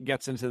that, and it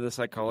gets into the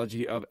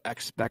psychology of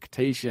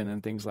expectation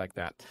and things like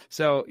that.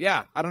 So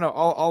I don't know,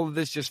 all of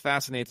this just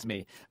fascinates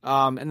me.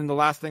 And then the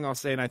last thing I'll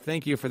say, and I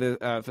thank you for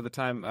the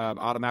time,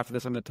 Autumn. After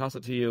this, I'm going to toss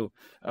it to you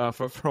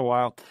for a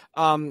while.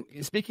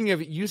 Speaking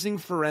of using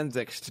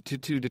forensics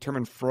to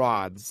determine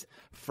frauds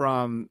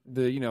from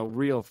the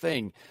real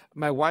thing,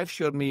 my wife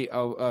showed me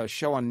a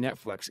show on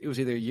Netflix. It was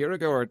either a year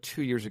ago or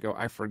 2 years ago,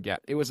 I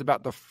forget. It was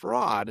about the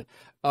fraud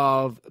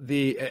of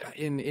the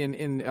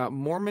in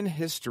Mormon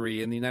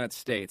history in the United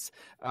States.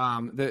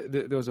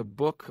 There was a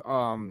book.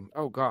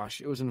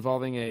 It was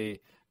involving a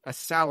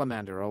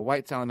salamander, a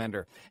white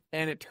salamander,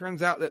 and it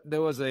turns out that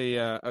there was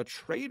a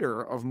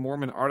trader of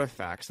Mormon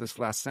artifacts this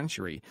last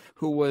century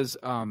who was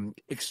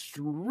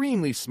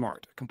extremely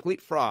smart,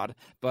 complete fraud,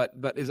 but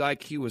his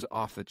IQ was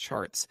off the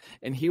charts,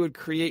 and he would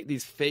create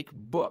these fake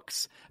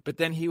books, but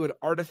then he would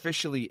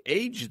artificially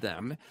age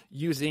them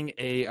using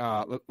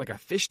like a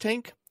fish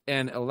tank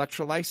and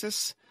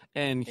electrolysis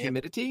and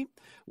humidity,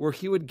 where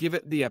he would give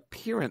it the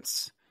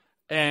appearance.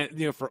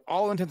 And, for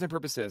all intents and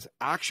purposes,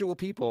 actual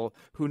people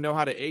who know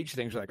how to age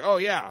things are like, oh,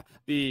 yeah,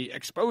 the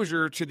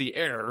exposure to the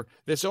air,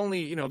 this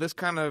only, this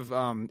kind of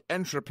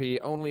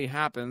entropy only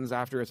happens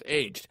after it's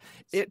aged.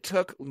 It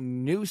took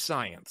new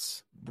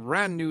science,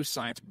 brand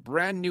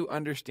new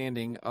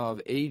understanding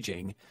of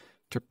aging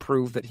to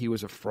prove that he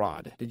was a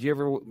fraud. Did you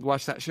ever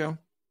watch that show?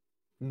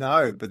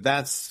 No, but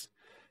that's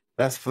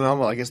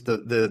phenomenal. I guess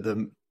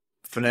the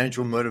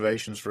financial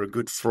motivations for a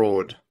good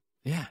fraud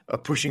are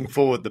pushing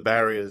forward the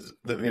barriers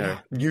that,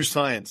 new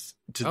science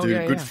to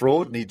do good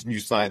fraud needs new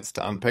science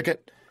to unpick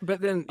it. But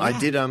then I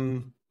did,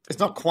 it's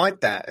not quite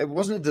that. It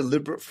wasn't a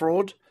deliberate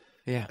fraud.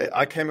 Yeah.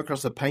 I came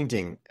across a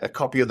painting, a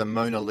copy of the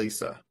Mona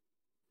Lisa,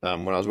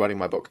 when I was writing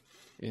my book.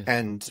 Yeah.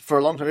 And for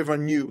a long time,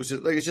 everyone knew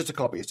it's just a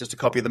copy. It's just a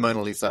copy of the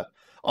Mona Lisa.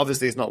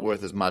 Obviously, it's not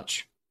worth as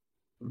much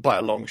by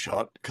a long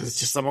shot because it's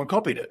just someone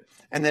copied it.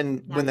 And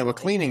then when they were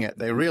cleaning it,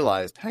 they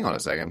realized, hang on a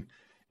second,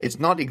 it's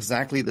not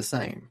exactly the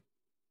same.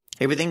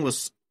 Everything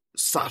was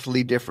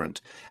subtly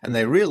different. And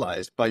they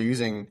realized by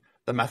using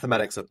the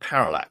mathematics of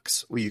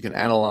parallax, where you can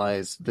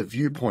analyze the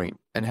viewpoint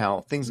and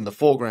how things in the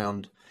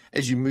foreground,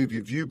 as you move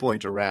your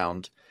viewpoint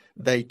around,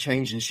 they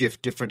change and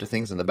shift different to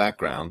things in the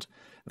background.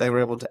 They were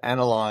able to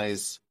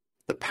analyze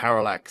the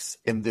parallax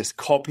in this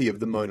copy of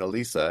the Mona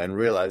Lisa and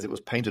realize it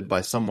was painted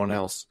by someone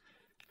else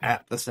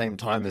at the same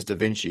time as Da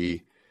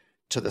Vinci,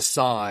 to the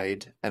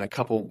side and I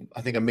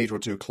think a meter or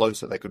two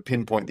closer. They could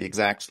pinpoint the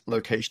exact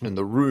location in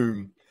the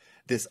room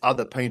this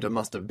other painter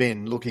must have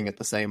been looking at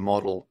the same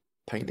model,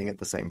 painting at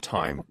the same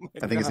time.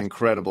 I think it's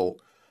incredible.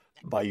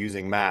 By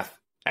using math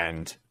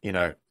and,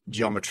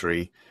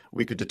 geometry,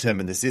 we could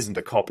determine this isn't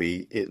a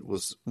copy. It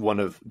was one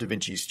of Da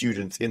Vinci's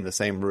students in the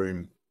same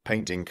room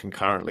painting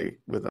concurrently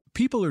with them.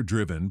 People are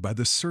driven by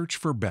the search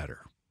for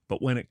better.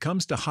 But when it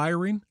comes to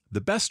hiring,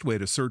 the best way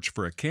to search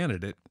for a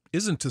candidate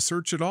isn't to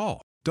search at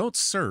all. Don't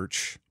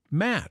search,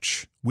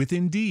 match with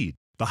Indeed.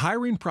 The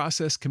hiring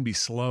process can be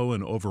slow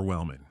and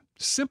overwhelming.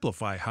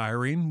 Simplify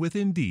hiring with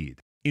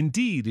Indeed.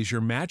 Indeed is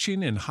your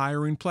matching and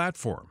hiring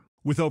platform.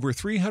 With over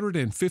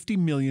 350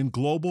 million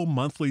global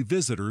monthly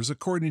visitors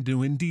according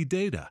to Indeed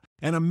data,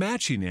 and a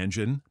matching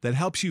engine that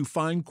helps you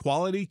find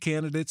quality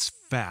candidates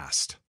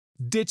fast.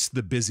 Ditch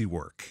the busy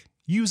work.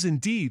 Use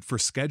Indeed for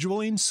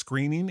scheduling,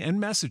 screening,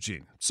 and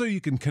messaging so you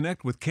can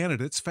connect with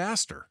candidates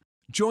faster.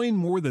 Join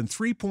more than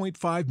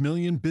 3.5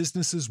 million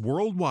businesses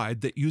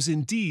worldwide that use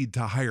Indeed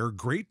to hire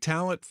great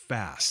talent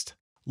fast.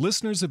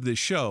 Listeners of this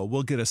show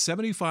will get a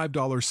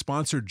 $75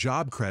 sponsored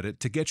job credit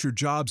to get your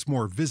jobs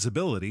more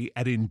visibility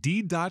at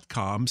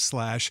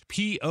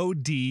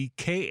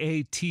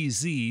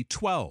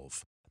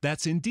Indeed.com/PODKATZ12.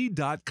 That's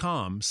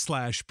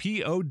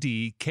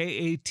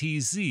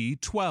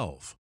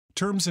Indeed.com/PODKATZ12.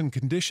 Terms and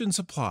conditions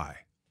apply.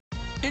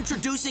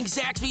 Introducing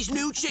Zaxby's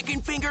new chicken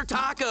finger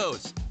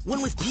tacos.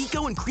 One with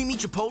pico and creamy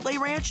chipotle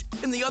ranch,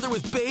 and the other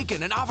with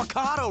bacon and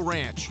avocado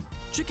ranch.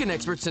 Chicken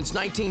expert since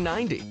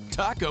 1990.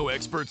 Taco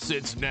expert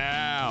since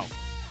now.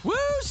 Woo,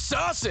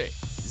 saucy!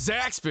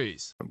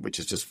 Zaxby's. Which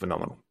is just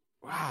phenomenal.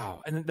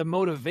 Wow. And the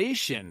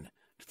motivation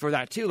for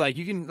that too. Like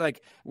you can,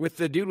 like with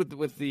the dude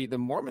with the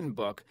Mormon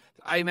book,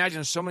 I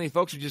imagine so many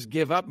folks would just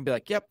give up and be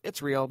like, yep,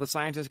 it's real. The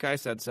scientist guy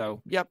said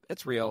so. Yep,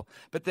 it's real.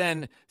 But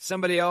then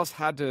somebody else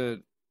had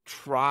to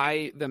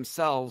try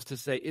themselves to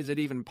say, is it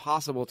even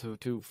possible to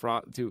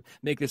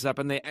make this up?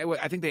 And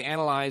I think they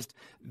analyzed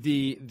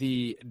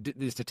the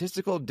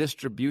statistical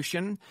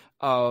distribution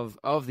of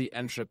the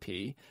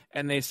entropy,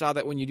 and they saw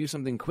that when you do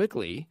something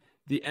quickly,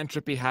 the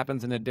entropy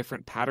happens in a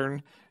different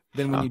pattern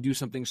than when you do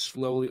something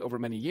slowly over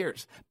many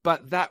years.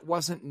 But that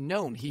wasn't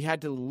known. He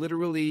had to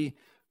literally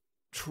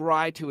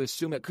try to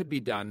assume it could be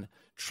done,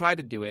 try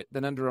to do it,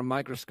 then under a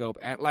microscope,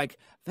 and like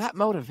that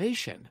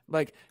motivation,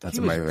 like that's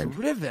he was amazing.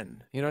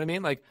 Driven. You know what I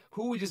mean? Like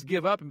who would just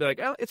give up and be like,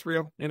 oh, it's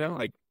real.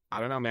 Like I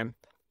don't know, man.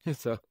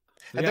 So,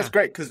 and that's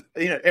great because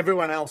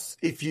everyone else,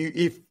 if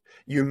you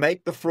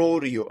make the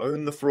fraud or you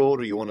own the fraud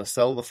or you want to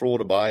sell the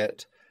fraud or buy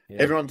it,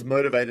 everyone's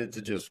motivated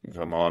to just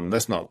come on.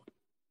 That's not.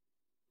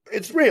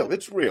 It's real.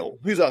 It's real.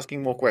 Who's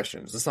asking more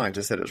questions? The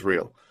scientist said it's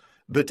real.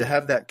 But to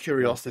have that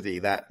curiosity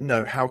that,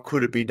 no, how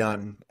could it be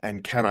done?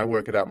 And can I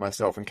work it out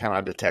myself? And can I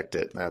detect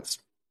it? That's,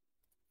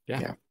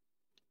 yeah.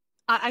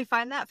 I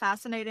find that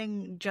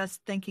fascinating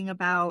just thinking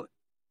about,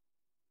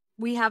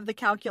 we have the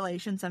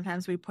calculation,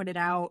 sometimes we put it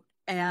out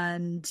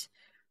and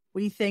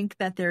we think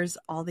that there's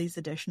all these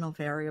additional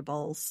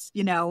variables.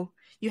 You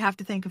have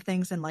to think of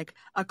things in like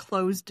a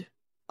closed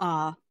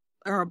or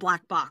a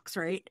black box,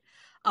 right?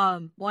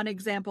 One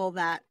example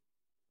that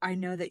I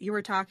know that you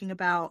were talking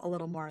about a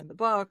little more in the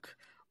book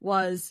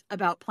was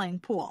about playing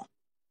pool.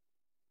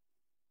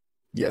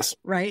 Yes.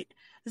 Right?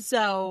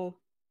 So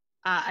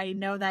I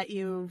know that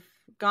you've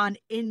gone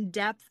in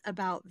depth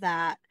about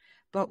that,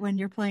 but when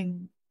you're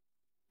playing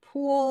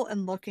pool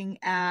and looking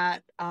at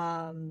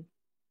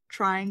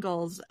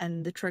triangles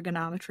and the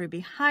trigonometry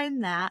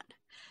behind that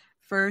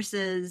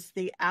versus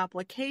the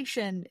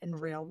application in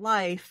real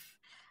life,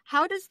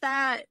 how does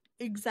that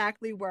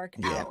exactly work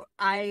out?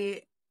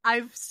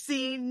 I've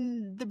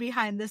seen the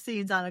behind the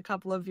scenes on a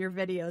couple of your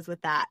videos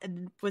with that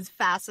and was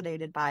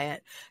fascinated by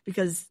it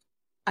because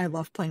I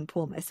love playing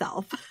pool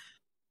myself.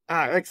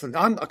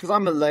 Excellent. Because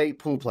I'm a lay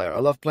pool player. I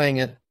love playing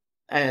it.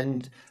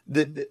 And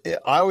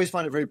I always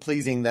find it very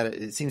pleasing that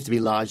it seems to be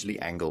largely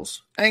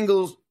angles.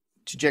 Angles,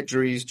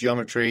 trajectories,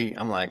 geometry.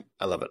 I'm like,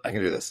 I love it. I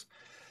can do this.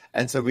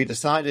 And so we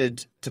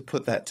decided to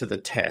put that to the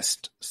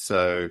test.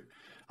 So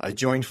I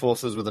joined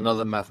forces with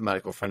another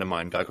mathematical friend of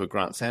mine, a guy called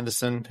Grant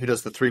Sanderson, who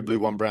does the 3 Blue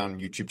 1 Brown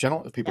YouTube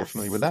channel, if people are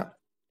familiar with that.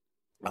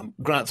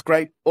 Grant's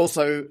great,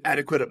 also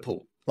adequate at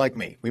pool, like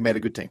me. We made a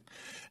good team.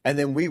 And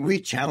then we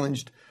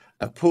challenged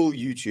a pool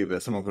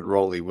YouTuber, someone called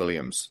Rolly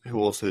Williams, who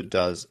also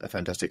does a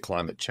fantastic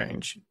climate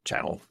change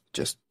channel.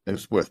 Just, it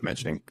was worth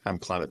mentioning,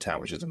 Climate Town,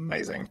 which is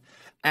amazing.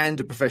 And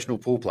a professional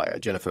pool player,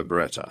 Jennifer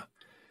Beretta.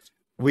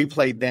 We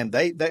played them.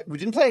 We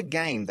didn't play a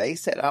game. They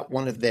set up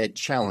one of their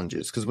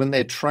challenges, because when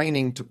they're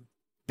training to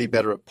be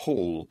better at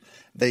pool,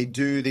 they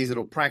do these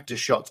little practice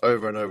shots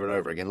over and over and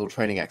over again, little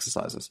training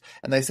exercises.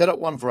 And they set up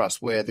one for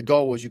us where the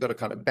goal was you've got to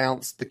kind of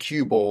bounce the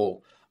cue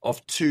ball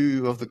off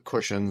 2 of the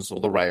cushions or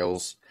the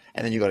rails,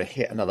 and then you've got to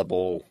hit another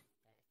ball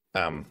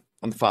on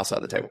the far side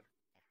of the table.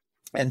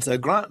 And so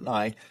Grant and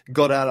I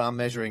got out our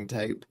measuring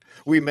tape.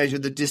 We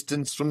measured the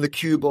distance from the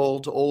cue ball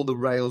to all the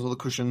rails or the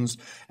cushions,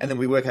 and then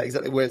we work out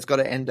exactly where it's got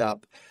to end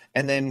up.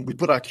 And then we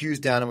put our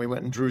cues down and we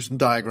went and drew some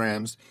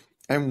diagrams,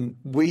 and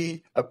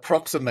we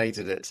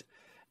approximated it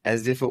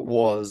as if it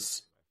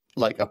was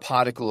like a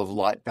particle of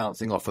light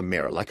bouncing off a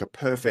mirror, like a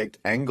perfect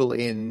angle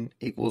in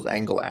equals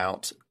angle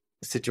out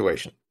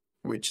situation,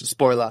 which,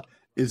 spoiler,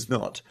 is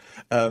not.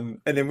 And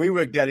then we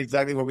worked out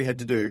exactly what we had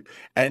to do.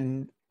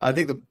 And I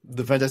think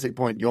the fantastic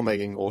point you're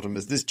making, Autumn,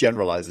 is this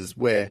generalizes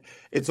where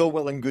it's all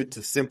well and good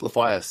to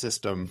simplify a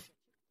system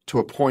to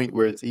a point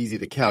where it's easy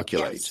to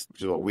calculate, Yes.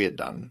 which is what we had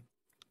done.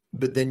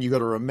 But then you got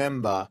to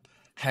remember,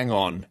 hang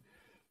on,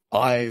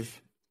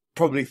 I've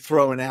probably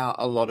thrown out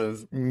a lot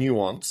of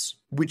nuance,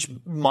 which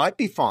might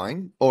be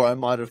fine, or I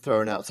might have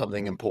thrown out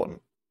something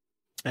important.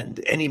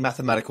 And any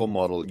mathematical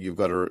model, you've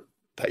got to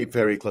pay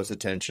very close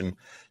attention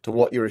to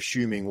what you're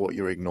assuming, what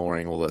you're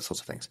ignoring, all those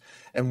sorts of things.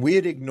 And we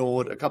had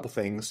ignored a couple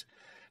things.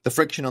 The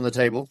friction on the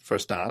table, for a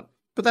start,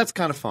 but that's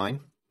kind of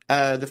fine.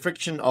 The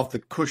friction of the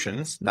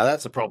cushions, now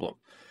that's a problem,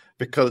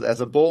 because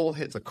as a ball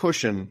hits a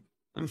cushion,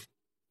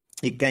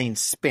 it gains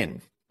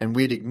spin, and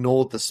we'd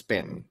ignored the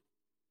spin.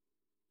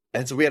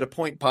 And so we had a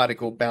point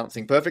particle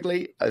bouncing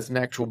perfectly as an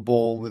actual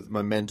ball with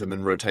momentum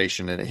and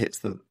rotation, and it hits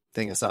the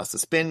thing, it starts to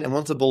spin. And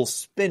once the ball's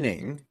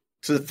spinning,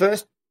 so the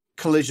first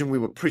collision we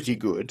were pretty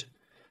good,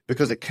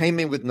 because it came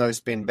in with no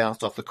spin,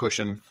 bounced off the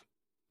cushion,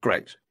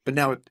 great. But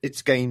now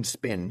it's gained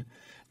spin.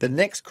 The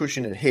next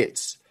cushion it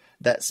hits,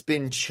 that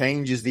spin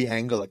changes the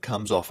angle it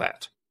comes off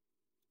at.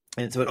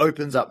 And so it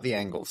opens up the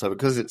angle. So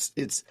because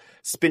it's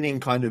spinning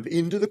kind of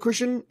into the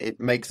cushion, it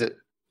makes it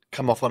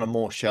come off on a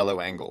more shallow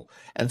angle.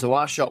 And so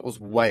our shot was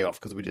way off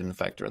because we didn't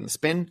factor in the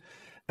spin.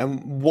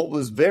 And what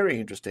was very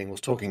interesting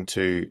was talking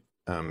to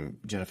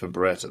Jennifer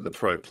Beretta, the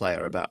pro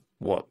player, about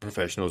what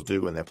professionals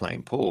do when they're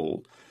playing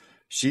pool.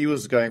 She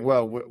was going,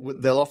 well,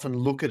 they'll often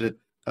look at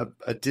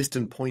a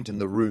distant point in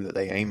the room that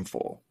they aim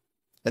for.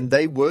 And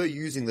they were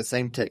using the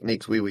same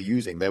techniques we were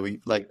using.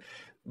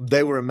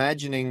 They were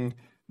imagining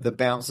the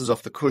bounces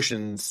off the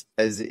cushions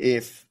as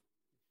if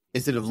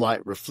instead of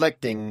light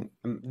reflecting,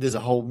 there's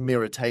a whole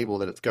mirror table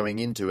that it's going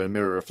into, and a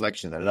mirror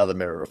reflection and another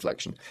mirror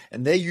reflection.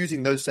 And they're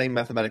using those same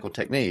mathematical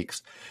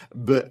techniques,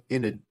 but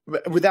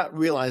without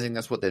realizing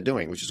that's what they're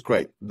doing, which is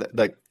great.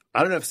 Like,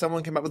 I don't know if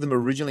someone came up with them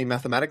originally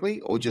mathematically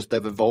or just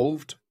they've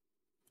evolved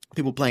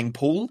people playing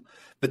pool,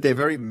 but they're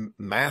very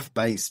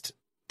math-based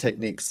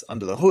techniques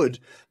under the hood,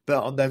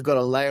 but they've got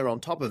a layer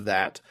on top of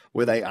that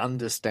where they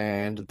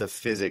understand the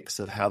physics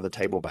of how the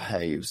table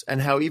behaves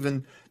and how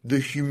even the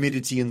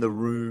humidity in the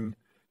room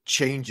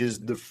changes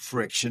the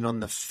friction on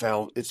the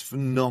felt. It's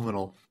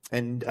phenomenal.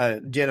 And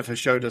Jennifer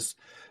showed us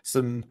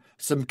some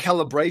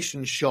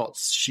calibration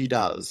shots she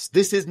does.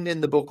 This isn't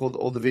in the book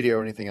or the video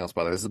or anything else,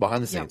 by the way. This is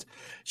behind the scenes. Yep.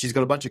 She's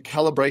got a bunch of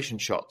calibration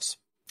shots.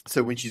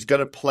 So when she's going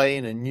to play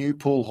in a new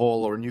pool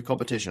hall or a new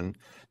competition,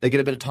 they get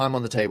a bit of time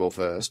on the table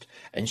first,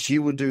 and she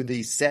will do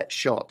these set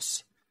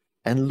shots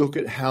and look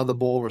at how the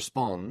ball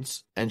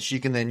responds, and she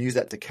can then use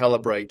that to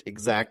calibrate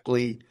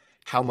exactly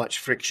how much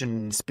friction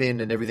and spin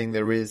and everything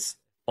there is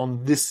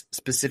on this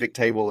specific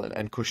table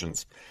and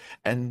cushions.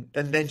 And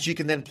then she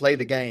can then play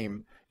the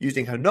game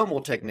using her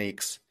normal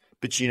techniques,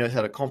 but she knows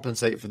how to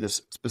compensate for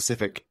this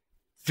specific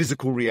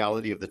physical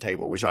reality of the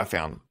table, which I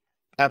found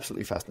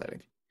absolutely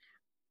fascinating.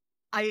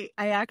 I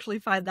actually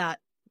find that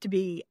to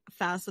be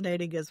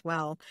fascinating as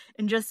well.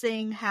 And just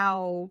seeing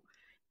how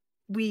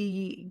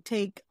we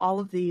take all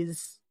of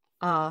these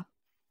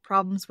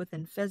problems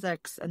within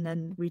physics and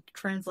then we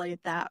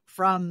translate that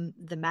from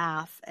the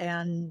math,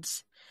 and,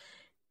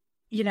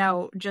 you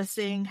know, just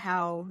seeing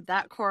how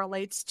that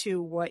correlates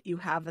to what you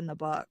have in the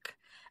book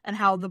and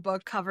how the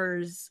book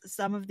covers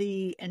some of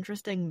the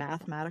interesting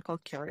mathematical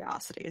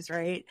curiosities,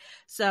 right?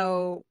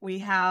 So we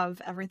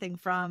have everything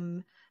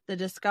from the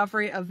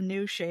discovery of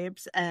new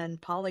shapes and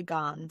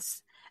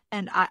polygons.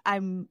 And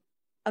I'm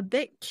a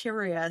bit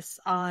curious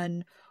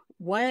on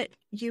what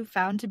you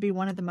found to be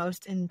one of the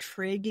most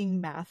intriguing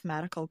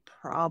mathematical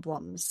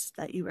problems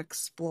that you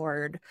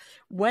explored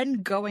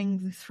when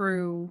going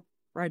through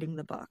writing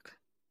the book.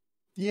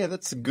 Yeah,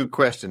 that's a good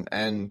question.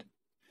 And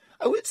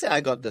I would say I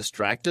got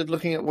distracted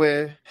looking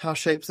at how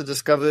shapes are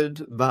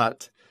discovered,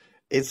 but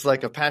it's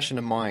like a passion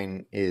of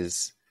mine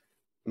is...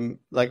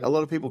 Like, a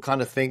lot of people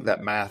kind of think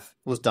that math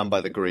was done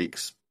by the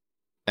Greeks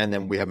and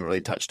then we haven't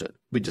really touched it.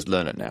 We just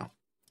learn it now,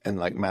 and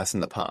like math's in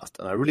the past.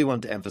 And I really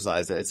want to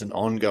emphasize that it's an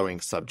ongoing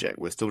subject.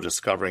 We're still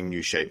discovering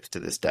new shapes to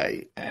this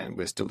day, and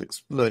we're still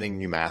learning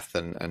new math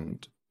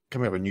and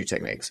coming up with new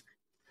techniques.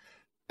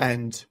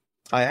 And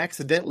I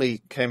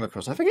accidentally came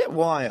across, I forget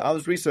why, I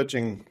was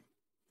researching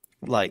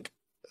like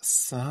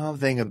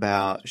something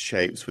about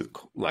shapes with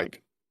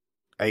like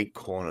 8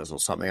 corners or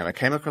something, and I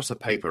came across a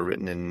paper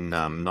written in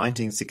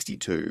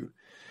 1962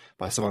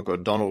 by someone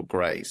called Donald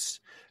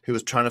Grace, who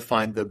was trying to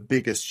find the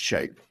biggest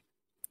shape.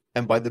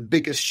 And by the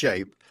biggest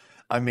shape,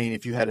 I mean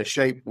if you had a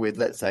shape with,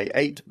 let's say,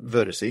 8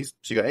 vertices,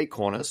 so you got 8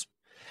 corners,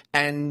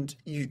 and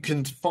you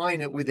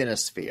confine it within a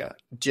sphere,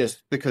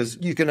 just because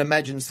you can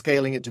imagine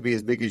scaling it to be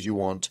as big as you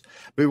want.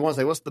 But we want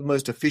to say, what's the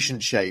most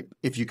efficient shape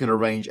if you can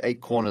arrange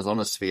 8 corners on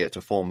a sphere to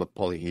form a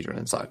polyhedron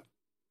inside?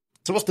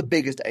 So what's the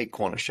biggest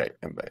 8-corner shape,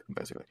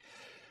 basically?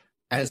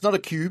 And it's not a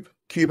cube.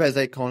 Cube has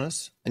 8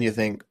 corners, and you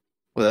think,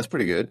 well, that's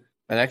pretty good.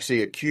 And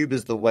actually, a cube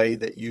is the way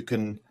that you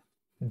can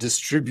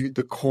distribute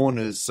the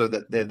corners so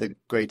that they're the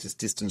greatest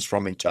distance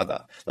from each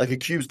other. Like a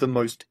cube's the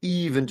most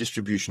even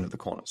distribution of the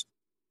corners.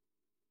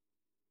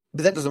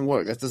 But that doesn't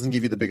work. That doesn't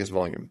give you the biggest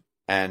volume.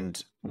 And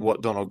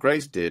what Donald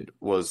Grace did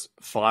was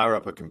fire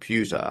up a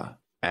computer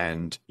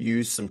and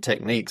use some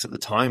techniques at the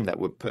time that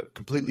were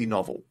completely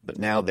novel, but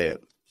now they're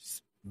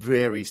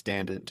very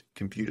standard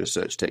computer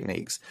search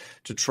techniques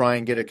to try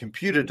and get a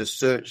computer to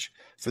search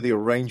for the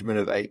arrangement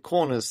of 8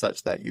 corners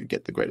such that you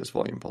get the greatest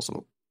volume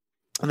possible.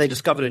 And they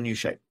discovered a new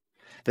shape.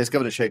 They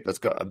discovered a shape that's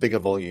got a bigger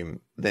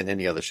volume than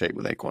any other shape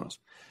with 8 corners.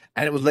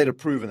 And it was later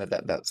proven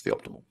that that's the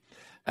optimal.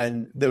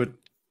 And there were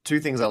 2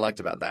 things I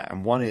liked about that.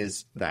 And one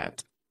is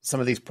that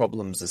some of these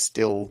problems are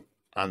still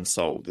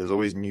unsolved. There's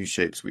always new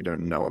shapes we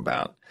don't know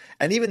about.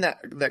 And even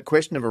that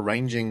question of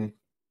arranging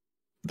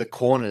the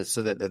corners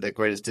so that they're the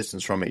greatest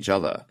distance from each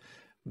other,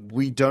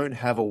 we don't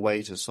have a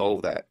way to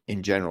solve that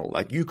in general.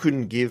 Like you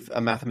couldn't give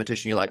a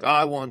mathematician, you're like,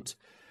 I want,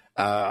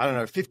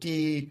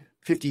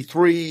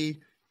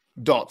 53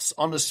 dots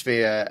on a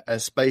sphere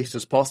as spaced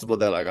as possible.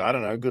 They're like, I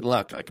don't know, good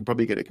luck. I can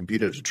probably get a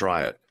computer to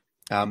try it.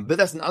 But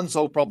that's an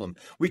unsolved problem.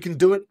 We can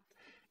do it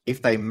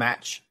if they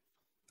match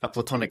a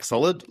platonic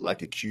solid,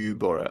 like a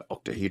cube or an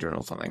octahedron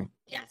or something.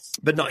 Yes.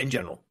 But not in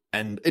general.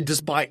 And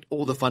despite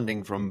all the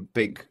funding from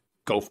Big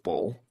Golf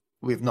Ball,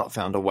 we've not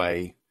found a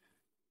way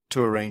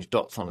to arrange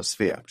dots on a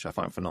sphere, which I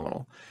find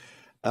phenomenal.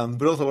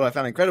 But also what I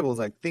found incredible is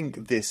I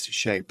think this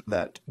shape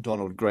that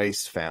Donald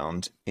Grace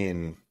found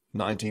in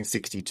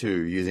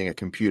 1962 using a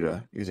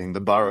computer, using the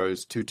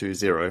Burroughs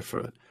 220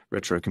 for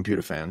retro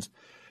computer fans,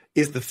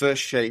 is the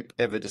first shape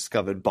ever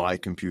discovered by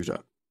computer.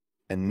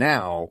 And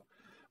now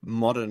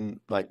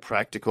modern, like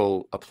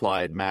practical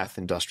applied math,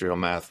 industrial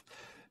math,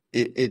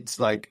 it's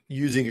like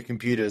using a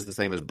computer is the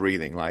same as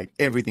breathing. Like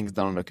everything's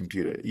done on a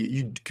computer.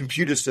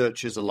 Computer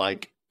searches are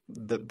like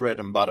the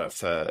bread and butter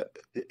for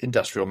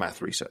industrial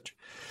math research.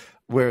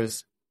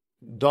 Whereas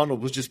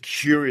Donald was just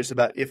curious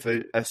about if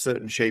a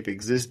certain shape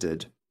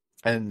existed.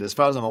 And as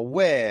far as I'm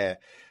aware,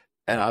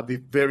 and I'd be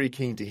very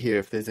keen to hear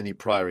if there's any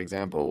prior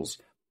examples,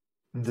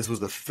 this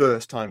was the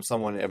first time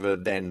someone ever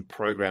then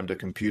programmed a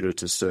computer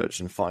to search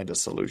and find a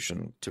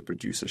solution to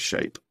produce a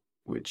shape,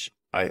 which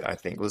I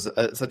think was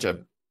such a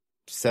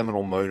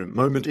seminal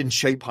moment in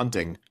shape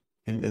hunting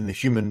in the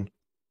human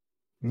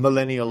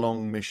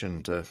millennia-long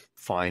mission to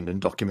find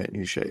and document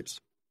new shapes.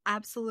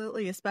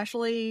 Absolutely,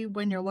 especially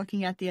when you're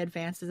looking at the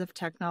advances of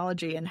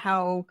technology and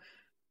how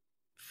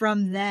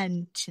from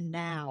then to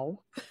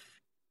now,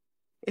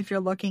 if you're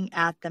looking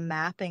at the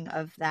mapping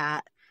of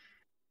that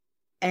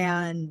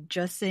and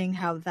just seeing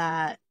how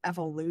that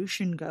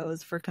evolution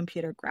goes for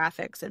computer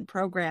graphics and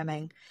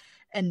programming.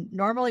 And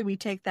normally we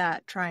take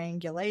that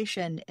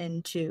triangulation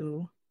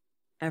into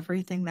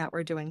everything that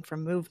we're doing for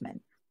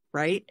movement,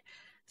 right?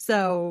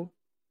 So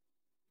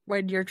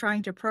when you're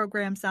trying to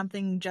program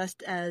something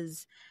just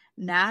as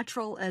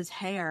natural as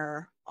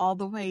hair all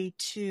the way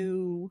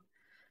to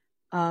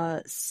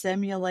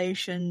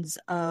simulations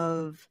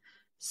of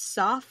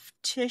soft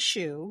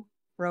tissue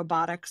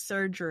robotic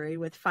surgery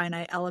with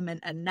finite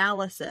element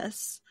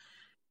analysis,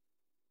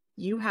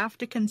 you have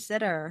to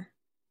consider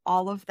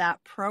all of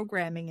that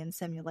programming and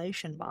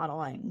simulation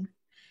modeling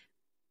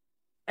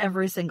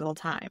every single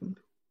time.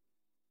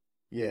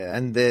 Yeah,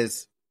 and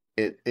it's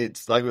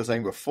like we were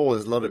saying before,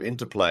 there's a lot of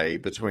interplay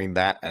between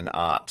that and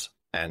art.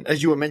 And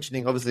as you were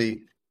mentioning,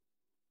 obviously,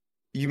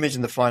 you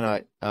mentioned the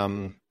finite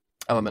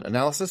element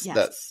analysis. Yes.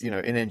 That's, in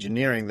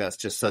engineering, that's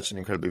just such an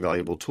incredibly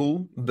valuable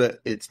tool, but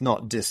it's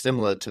not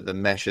dissimilar to the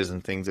meshes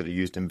and things that are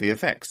used in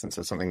VFX. And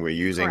so something we're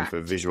using Correct. for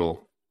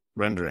visual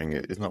rendering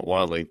is not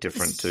wildly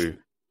different to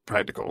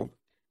practical.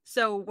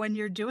 So when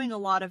you're doing a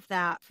lot of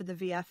that for the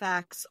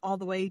VFX all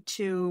the way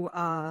to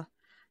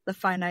the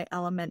finite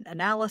element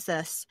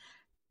analysis,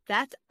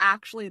 that's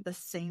actually the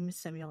same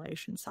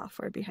simulation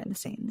software behind the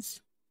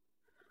scenes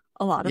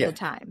a lot of the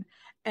time.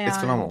 And it's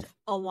phenomenal.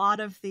 A lot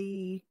of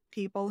the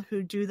people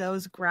who do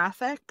those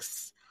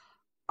graphics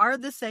are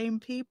the same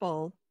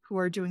people who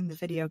are doing the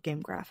video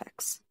game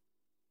graphics.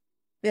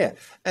 Yeah,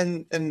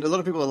 and a lot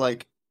of people are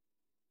like,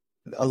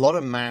 a lot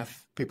of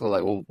math people are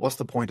like, well, what's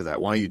the point of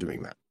that? Why are you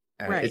doing that?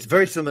 And Right. It's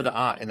very similar to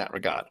art in that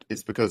regard.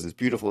 It's because it's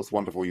beautiful, it's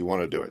wonderful, you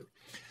want to do it.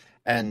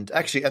 And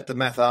actually, at the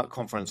Math Art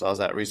conference I was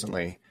at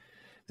recently,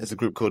 there's a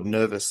group called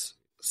Nervous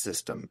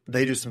System.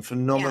 They do some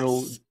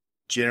phenomenal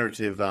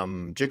generative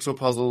jigsaw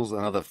puzzles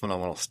and other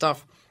phenomenal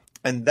stuff.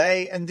 And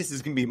this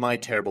is going to be my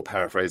terrible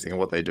paraphrasing of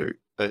what they do.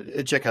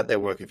 Check out their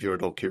work if you're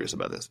at all curious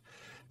about this.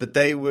 But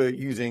they were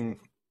using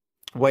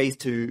ways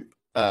to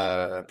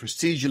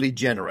procedurally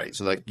generate.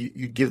 So like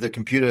you give the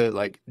computer,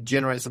 like,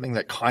 generate something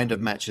that kind of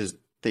matches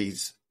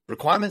these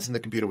requirements, and the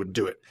computer would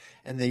do it.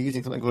 And they're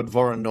using something called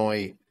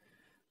Voronoi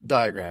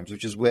diagrams,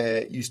 which is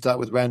where you start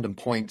with random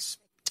points,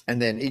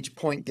 and then each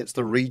point gets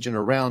the region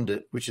around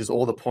it, which is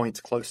all the points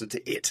closer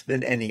to it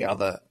than any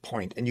other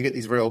point. And you get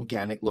these very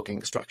organic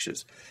looking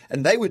structures.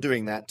 And they were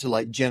doing that to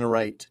like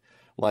generate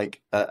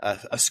like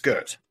a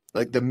skirt,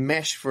 like the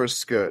mesh for a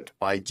skirt,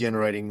 by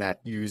generating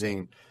that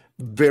using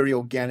very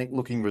organic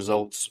looking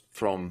results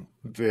from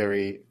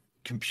very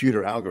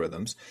computer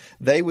algorithms.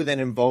 They were then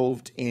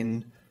involved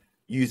in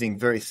using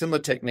very similar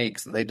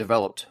techniques that they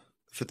developed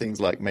for things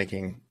like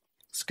making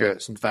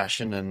skirts and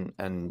fashion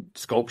and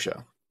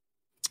sculpture.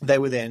 They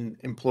were then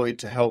employed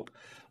to help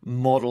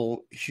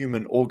model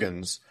human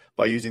organs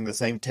by using the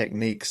same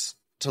techniques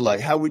to,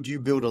 like, how would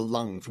you build a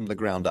lung from the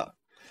ground up?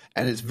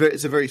 And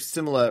it's a very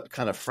similar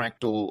kind of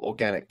fractal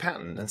organic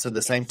pattern. And so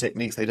the same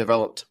techniques they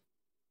developed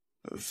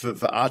for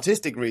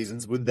artistic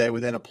reasons, they were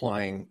then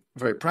applying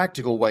very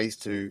practical ways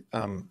to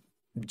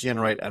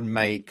generate and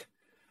make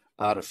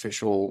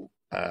artificial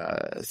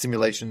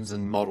simulations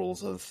and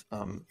models of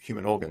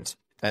human organs.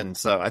 And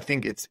so I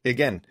think it's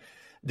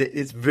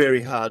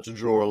very hard to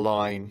draw a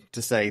line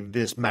to say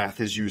this math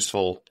is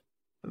useful,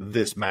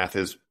 this math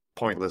is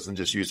pointless and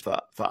just used for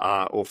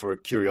art or for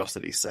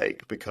curiosity's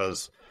sake,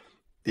 because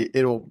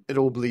it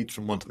all bleeds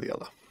from one to the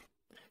other.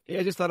 Yeah,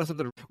 I just thought of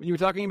something when you were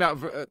talking about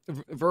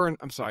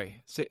I'm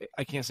sorry,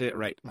 I can't say it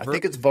right. I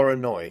think it's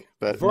Voronoi,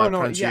 but my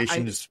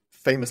pronunciation is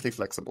famously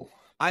flexible.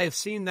 I have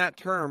seen that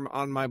term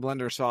on my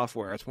Blender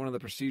software. It's one of the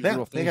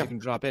procedural things you can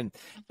drop in.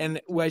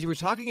 And as you were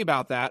talking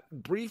about that,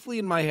 briefly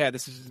in my head,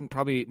 this is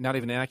probably not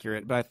even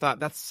accurate, but I thought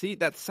that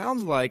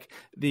sounds like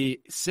the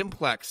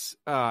simplex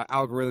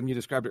algorithm you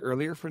described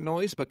earlier for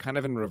noise, but kind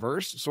of in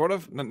reverse, sort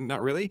of,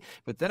 not really.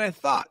 But then I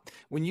thought,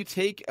 when you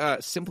take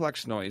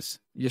simplex noise,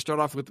 you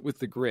start off with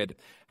the grid.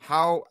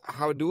 How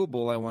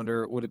doable, I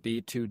wonder, would it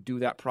be to do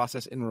that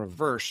process in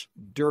reverse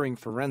during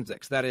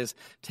forensics? That is,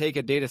 take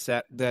a data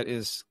set that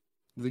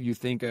you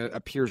think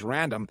appears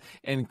random,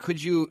 and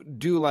could you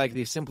do like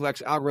the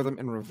simplex algorithm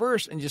in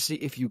reverse and just see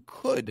if you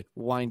could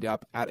wind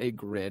up at a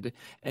grid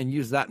and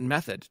use that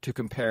method to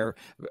compare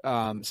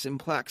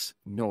simplex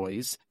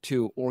noise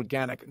to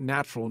organic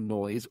natural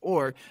noise,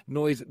 or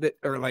noise that,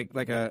 or like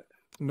a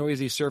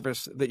noisy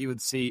surface that you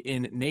would see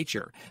in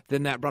nature?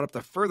 Then that brought up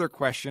the further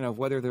question of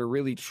whether there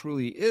really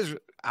truly is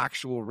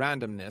actual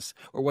randomness,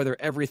 or whether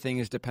everything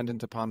is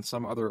dependent upon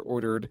some other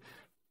ordered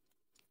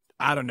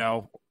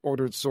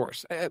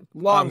source.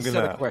 Long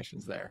set of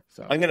questions there.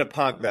 So I'm going to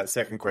park that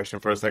second question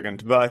for a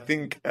second, but I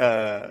think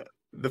I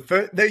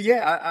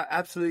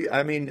absolutely.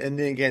 I mean, and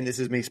then again, this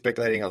is me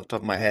speculating off the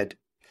top of my head.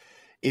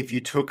 If you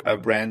took a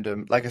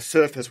random, like a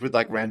surface with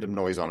like random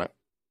noise on it,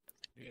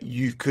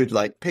 you could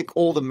like pick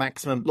all the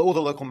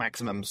local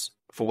maximums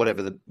for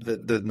whatever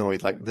the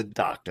noise, like the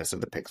darkness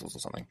of the pixels or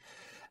something,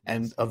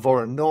 and a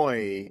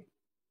Voronoi.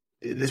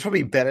 There's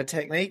probably better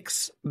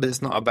techniques, but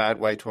it's not a bad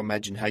way to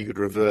imagine how you'd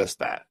reverse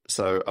that.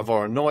 So a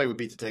Voronoi would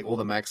be to take all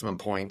the maximum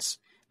points,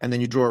 and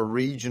then you draw a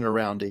region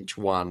around each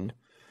one,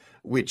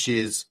 which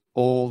is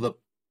all the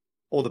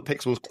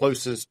pixels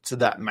closest to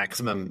that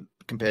maximum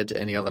compared to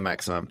any other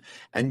maximum.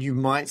 And you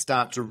might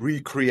start to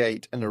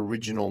recreate an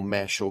original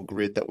mesh or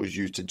grid that was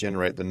used to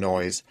generate the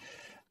noise.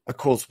 Of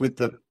course, with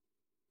the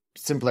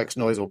simplex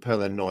noise or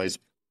Perlin noise,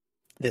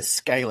 there's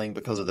scaling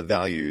because of the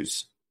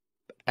values.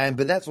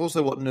 But that's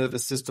also what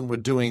nervous system were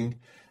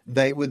doing.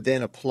 They would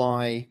then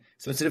apply,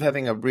 so instead of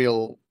having a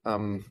real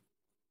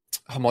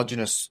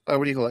homogeneous,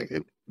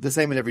 the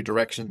same in every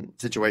direction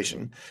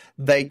situation,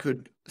 they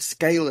could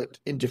scale it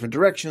in different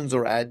directions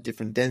or add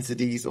different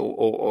densities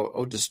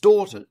or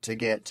distort it to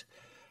get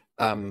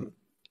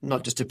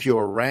not just a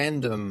pure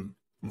random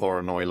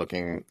Voronoi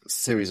looking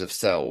series of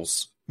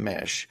cells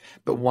mesh,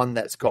 but one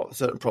that's got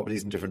certain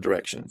properties in different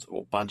directions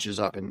or bunches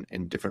up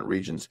in different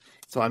regions.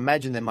 So I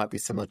imagine there might be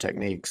similar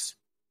techniques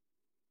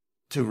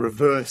to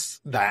reverse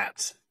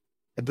that.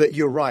 But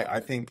you're right. I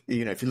think,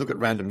 if you look at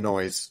random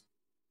noise,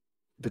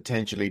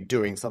 potentially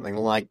doing something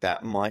like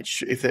that might,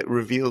 if it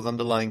reveals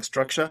underlying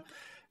structure,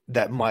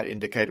 that might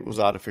indicate it was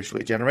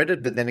artificially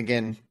generated. But then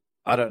again,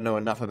 I don't know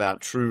enough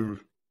about true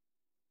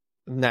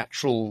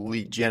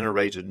naturally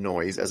generated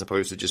noise as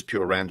opposed to just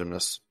pure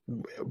randomness,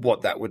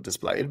 what that would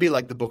display. It'd be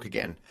like the book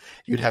again.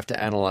 You'd have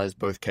to analyze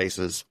both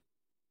cases,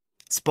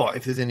 spot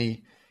if there's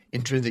any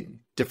intrinsic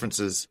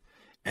differences,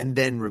 and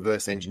then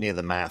reverse engineer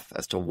the math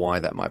as to why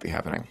that might be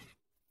happening.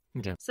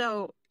 Okay.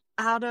 So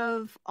out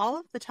of all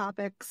of the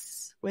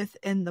topics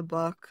within the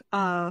book,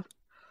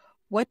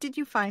 what did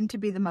you find to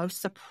be the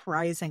most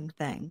surprising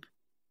thing?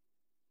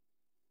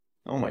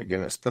 Oh my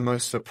goodness, the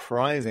most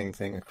surprising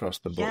thing across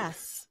the book.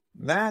 Yes.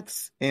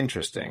 That's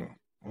interesting.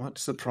 What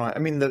surprise? I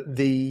mean,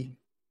 the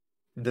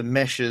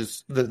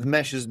meshes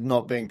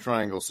not being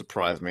triangles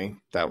surprised me.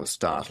 That was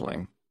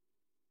startling.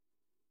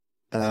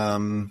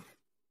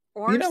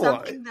 Or you know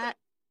something that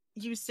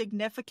you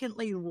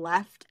significantly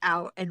left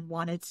out and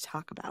wanted to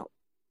talk about.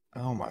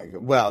 Oh my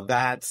God. Well,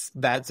 that's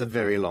a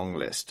very long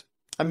list.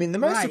 I mean, the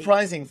most Right.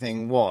 surprising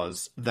thing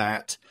was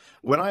that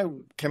when I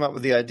came up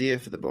with the idea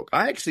for the book,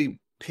 I actually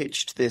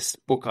pitched this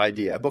book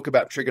idea, a book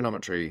about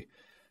trigonometry,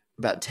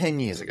 about 10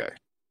 years ago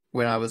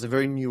when I was a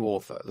very new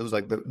author. It was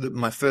like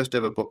my first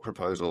ever book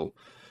proposal.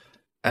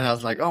 And I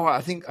was like, oh,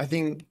 I think,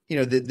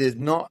 there's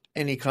not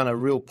any kind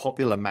of real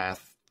popular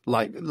math,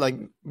 like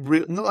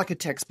real, not like a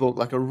textbook,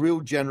 like a real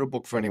general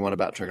book for anyone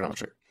about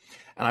trigonometry.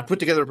 And I put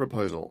together a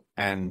proposal,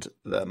 and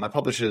my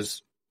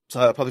publishers, so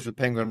I published with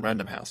Penguin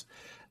Random House,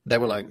 they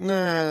were like,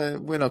 nah,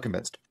 we're not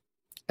convinced.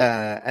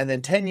 And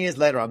then 10 years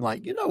later, I'm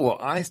like, you know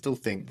what? I still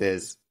think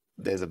there's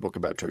a book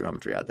about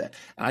trigonometry out there.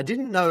 And I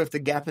didn't know if the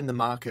gap in the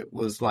market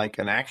was like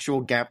an actual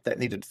gap that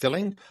needed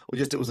filling, or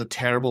just it was a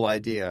terrible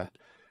idea,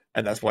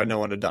 and that's why no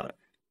one had done it.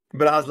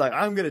 But I was like,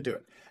 I'm going to do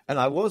it. And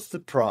I was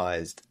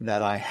surprised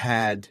that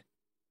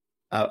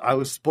I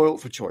was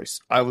spoiled for choice.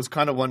 I was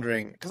kind of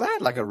wondering, because I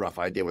had like a rough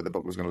idea what the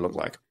book was going to look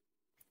like.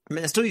 I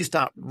mean, until you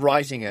start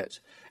writing it,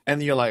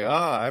 and you're like,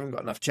 I haven't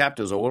got enough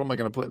chapters, or what am I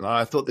going to put in?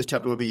 I thought this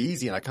chapter would be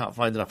easy, and I can't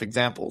find enough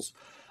examples.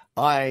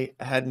 I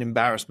had an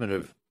embarrassment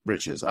of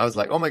riches. I was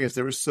like, oh my gosh,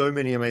 there are so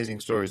many amazing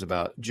stories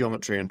about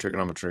geometry and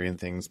trigonometry and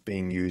things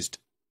being used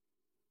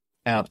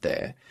out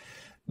there.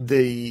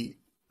 The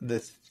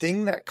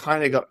thing that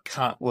kind of got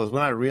cut was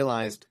when I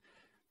realized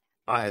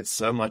I had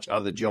so much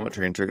other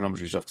geometry and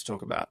trigonometry stuff to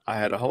talk about. I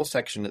had a whole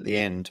section at the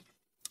end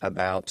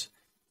about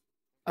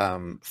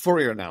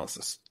Fourier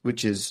analysis,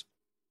 which is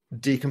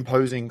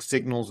decomposing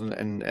signals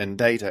and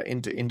data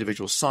into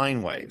individual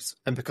sine waves.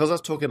 And because I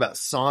was talking about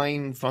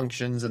sine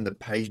functions and the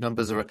page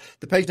numbers are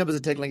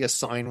technically a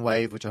sine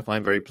wave, which I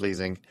find very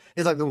pleasing.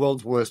 It's like the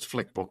world's worst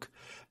flick book.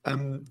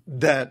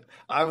 That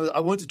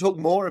I want to talk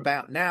more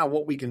about now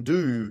what we can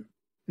do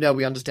now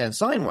we understand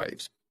sine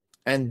waves.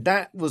 And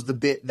that was the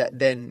bit that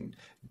then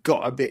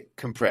got a bit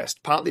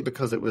compressed, partly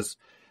because it was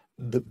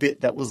the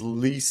bit that was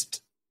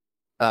least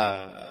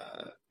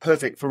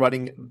perfect for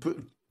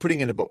putting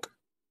in a book.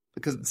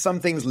 Because some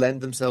things lend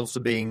themselves to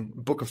being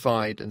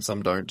bookified and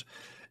some don't.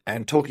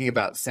 And talking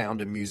about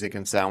sound and music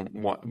and sound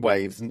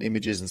waves and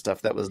images and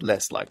stuff, that was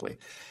less likely.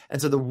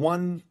 And so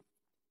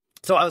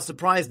so I was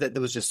surprised that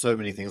there was just so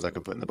many things I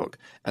could put in the book.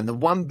 And the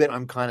one bit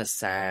I'm kind of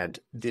sad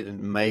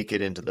didn't make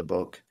it into the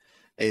book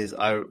is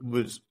I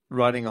was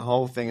writing a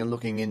whole thing and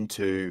looking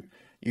into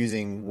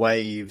using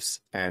waves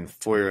and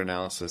Fourier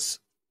analysis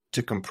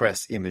to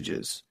compress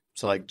images.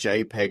 So like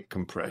JPEG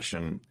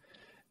compression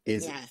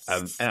is,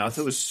 Yes. and I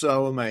thought it was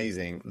so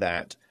amazing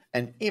that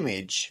an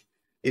image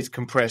is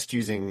compressed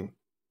using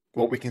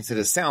what we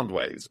consider sound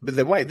waves, but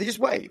they're just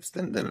waves.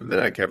 They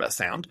don't care about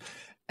sound.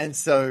 And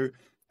so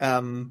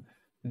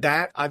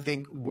that I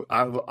think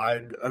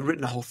I'd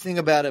written a whole thing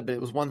about it, but it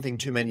was one thing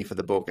too many for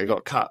the book. It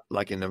got cut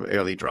like in the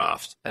early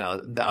draft, and I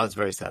was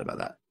very sad about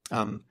that.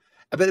 But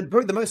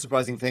probably the most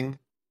surprising thing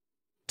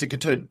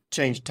to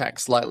change tack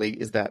slightly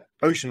is that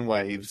ocean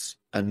waves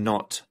are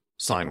not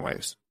sine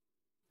waves.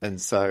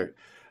 And so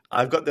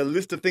I've got the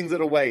list of things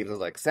that are waves. I was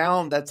like,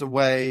 sound, that's a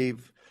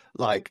wave.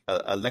 Like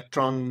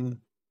electron,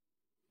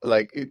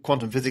 like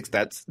quantum physics,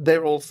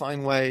 they're all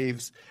sine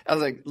waves. I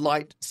was like,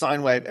 light,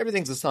 sine wave,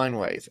 everything's a sine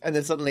wave. And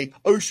then suddenly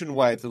ocean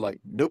waves are like,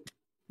 nope,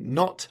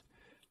 not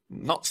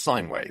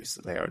sine waves.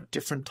 They are a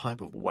different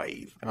type of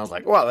wave. And I was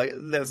like, well,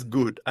 that's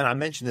good. And I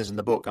mentioned this in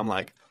the book. I'm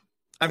like,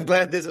 I'm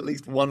glad there's at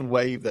least one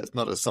wave that's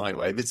not a sine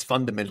wave. It's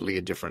fundamentally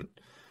a different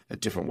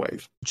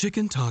wave.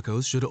 Chicken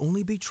tacos should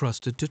only be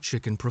trusted to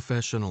chicken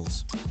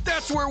professionals.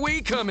 That's where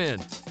we come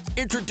in.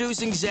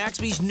 Introducing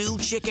Zaxby's new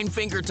chicken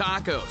finger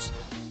tacos.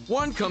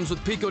 One comes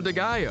with pico de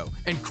gallo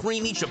and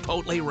creamy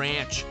chipotle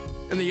ranch.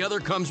 And the other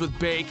comes with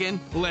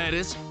bacon,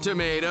 lettuce,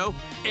 tomato,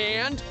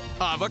 and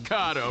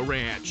avocado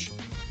ranch.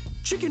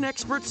 Chicken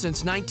experts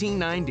since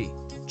 1990.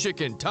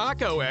 Chicken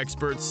taco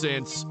experts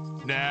since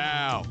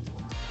now.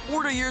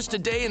 Order yours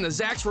today in the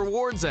Zax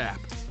Rewards app.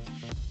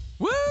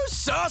 Woo,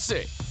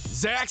 saucy!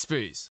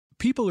 Zaxby's.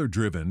 People are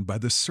driven by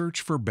the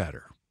search for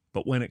better.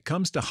 But when it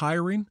comes to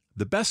hiring,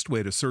 the best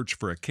way to search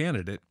for a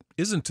candidate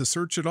isn't to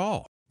search at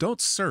all.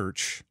 Don't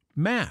search,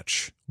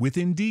 match with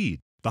Indeed.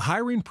 The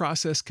hiring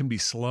process can be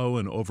slow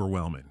and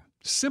overwhelming.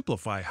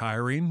 Simplify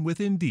hiring with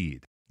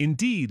Indeed.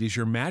 Indeed is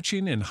your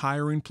matching and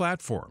hiring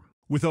platform.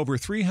 With over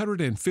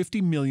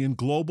 350 million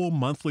global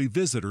monthly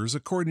visitors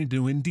according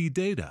to Indeed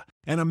data,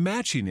 and a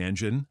matching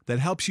engine that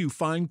helps you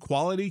find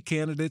quality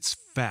candidates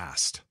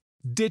fast.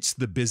 Ditch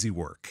the busy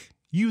work.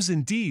 Use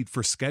Indeed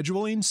for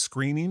scheduling,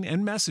 screening,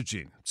 and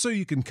messaging so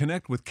you can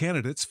connect with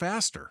candidates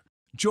faster.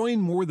 Join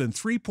more than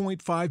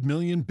 3.5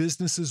 million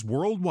businesses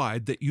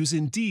worldwide that use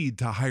Indeed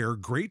to hire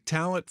great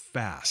talent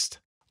fast.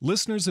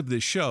 Listeners of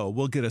this show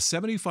will get a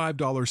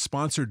 $75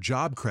 sponsored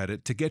job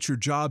credit to get your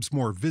jobs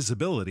more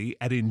visibility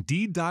at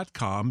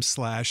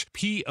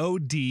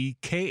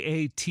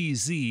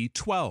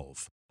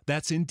Indeed.com/PODKATZ12.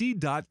 That's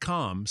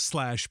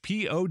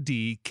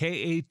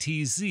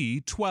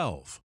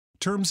Indeed.com/PODKATZ12.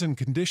 Terms and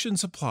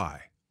conditions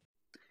apply.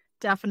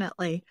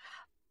 Definitely.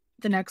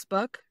 the next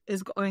book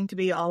is going to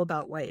be all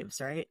about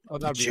waves, right? Oh,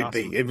 It that'd be should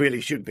awesome. be. It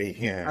really should be.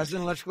 Yeah. As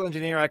an electrical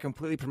engineer, I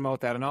completely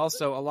promote that. And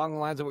also, along the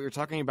lines of what you're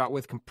talking about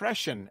with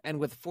compression and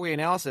with Fourier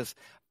analysis,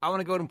 I want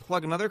to go ahead and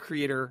plug another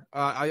creator.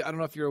 I don't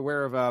know if you're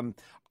aware of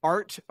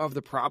Art of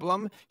the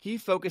Problem. He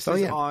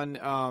focuses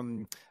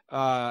on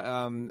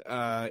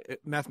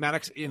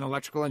mathematics in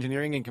electrical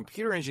engineering and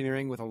computer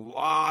engineering with a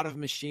lot of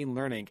machine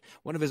learning.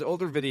 One of his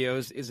older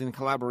videos is in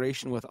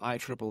collaboration with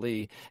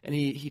IEEE, and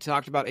he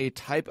talked about a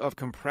type of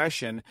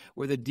compression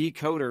where the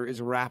decoder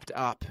is wrapped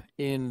up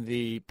in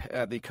the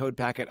code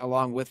packet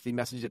along with the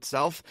message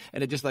itself,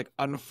 and it just like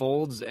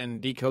unfolds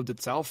and decodes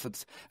itself.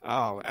 It's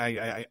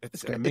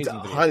it's an amazing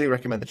I video. highly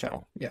recommend the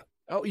channel. Yeah.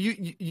 Oh,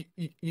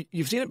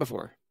 you've seen it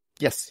before?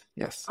 Yes.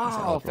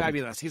 Oh,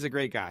 fabulous. He's a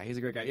great guy.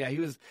 Yeah, he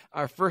was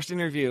our first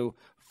interview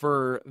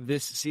for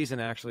this season,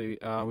 actually.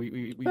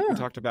 We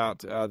talked about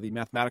the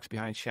mathematics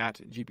behind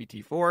Chat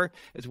GPT-4,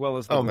 as well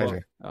as the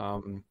book.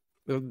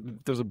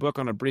 There's a book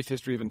on a brief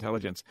history of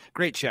intelligence.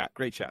 Great chat.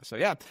 So,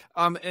 yeah.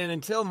 And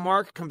until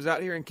Mark comes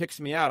out here and kicks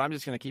me out, I'm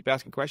just going to keep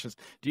asking questions.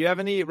 Do you have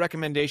any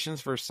recommendations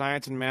for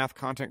science and math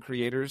content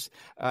creators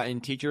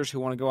and teachers who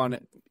want to go on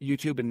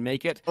YouTube and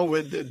make it?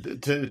 Oh,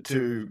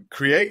 to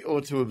create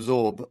or to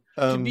absorb?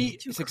 To be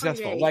To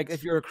successful. create. Like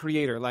if you're a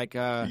creator, like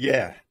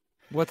Yeah.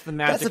 what's the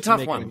magic That's a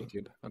tough to make one. on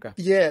YouTube? Okay.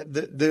 Yeah.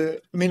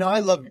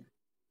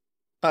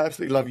 I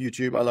absolutely love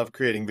YouTube. I love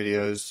creating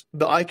videos.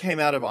 But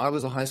I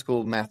was a high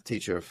school math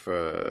teacher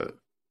for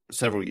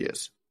several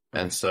years.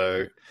 And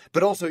so,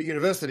 but also at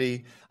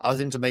university, I was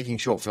into making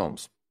short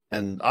films.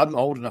 And I'm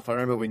old enough. I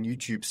remember when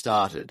YouTube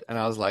started and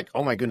I was like,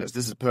 oh my goodness,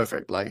 this is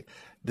perfect. Like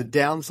the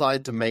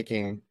downside to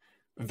making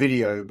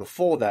video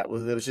before that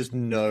was there was just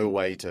no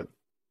way to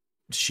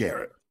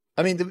share it.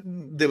 I mean,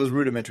 there was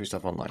rudimentary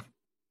stuff online.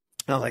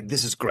 And I was like,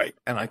 this is great.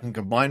 And I can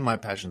combine my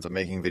passions of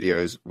making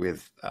videos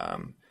with,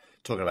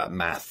 talking about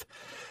math.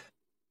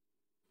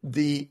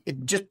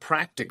 Just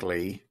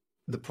practically,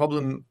 the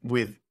problem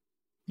with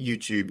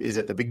YouTube is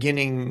at the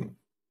beginning,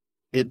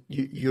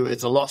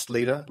 it's a lost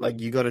leader. Like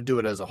you got to do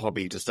it as a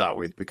hobby to start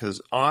with,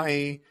 because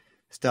I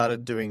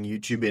started doing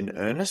YouTube in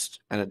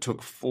earnest, and it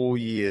took 4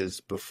 years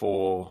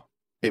before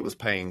it was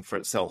paying for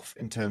itself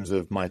in terms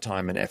of my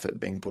time and effort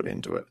being put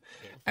into it.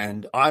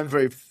 And I'm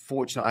very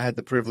fortunate. I had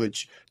the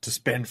privilege to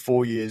spend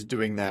 4 years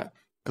doing that,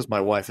 because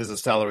my wife is a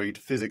salaried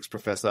physics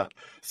professor,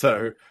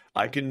 so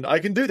I can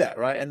do that,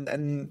 right?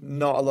 And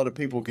not a lot of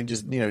people can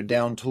just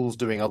down tools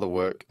doing other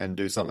work and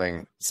do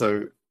something.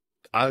 So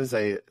I would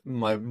say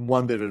my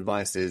one bit of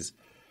advice is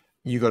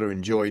you got to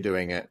enjoy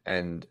doing it,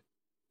 and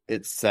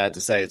it's sad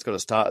to say it's got to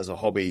start as a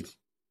hobby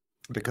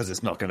because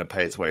it's not going to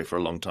pay its way for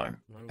a long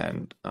time,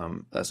 and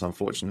that's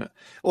unfortunate.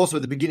 Also,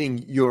 at the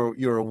beginning,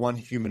 you're a one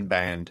human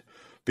band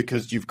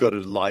because you've got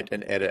to light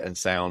and edit and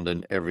sound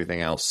and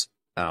everything else.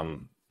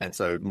 And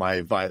so my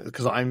advice,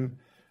 because I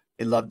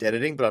loved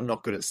editing, but I'm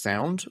not good at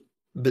sound.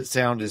 But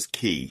sound is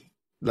key.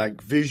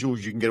 Like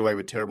visuals, you can get away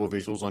with terrible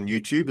visuals on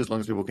YouTube as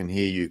long as people can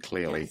hear you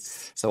clearly.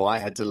 Yes. So I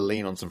had to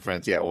lean on some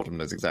friends. Yeah, Autumn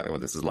knows exactly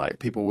what this is like.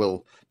 People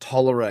will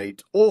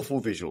tolerate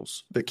awful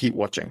visuals, but keep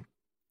watching.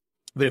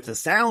 But if the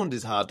sound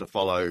is hard to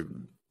follow,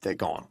 they're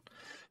gone.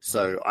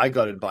 So I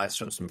got advice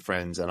from some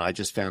friends, and I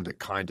just found it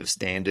kind of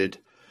standard.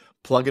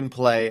 Plug and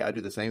play. I do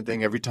the same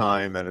thing every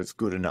time, and it's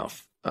good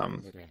enough.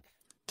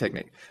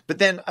 Technique. But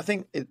then I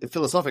think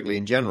philosophically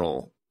in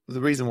general,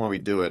 the reason why we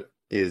do it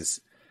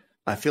is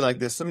I feel like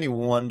there's so many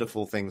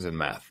wonderful things in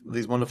math,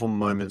 these wonderful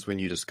moments when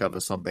you discover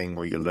something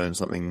or you learn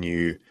something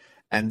new,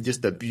 and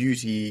just the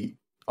beauty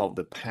of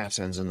the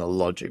patterns and the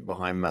logic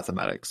behind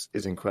mathematics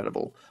is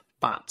incredible.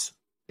 But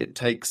it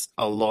takes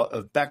a lot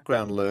of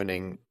background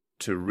learning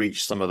to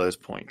reach some of those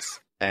points.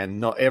 And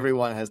not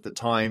everyone has the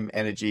time,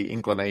 energy,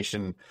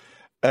 inclination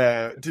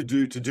to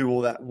do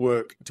all that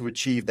work to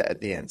achieve that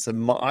at the end. So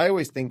I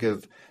always think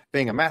of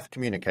being a math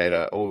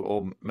communicator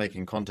or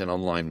making content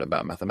online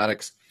about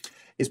mathematics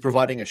is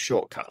providing a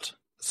shortcut.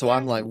 So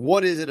I'm like,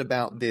 what is it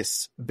about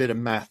this bit of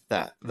math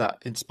that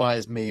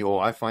inspires me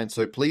or I find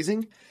so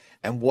pleasing?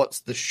 And what's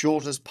the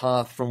shortest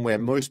path from where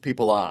most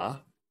people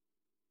are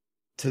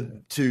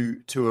to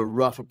a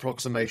rough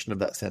approximation of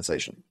that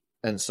sensation?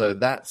 And so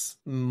that's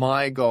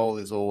my goal,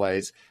 is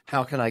always,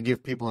 how can I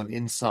give people an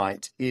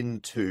insight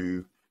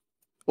into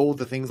all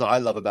the things that I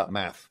love about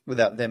math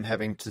without them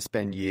having to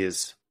spend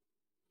years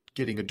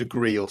getting a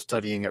degree or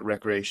studying it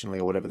recreationally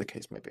or whatever the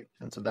case may be.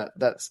 And so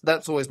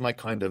that's always my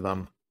kind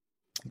of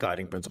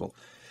guiding principle.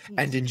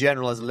 And in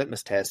general, as a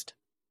litmus test,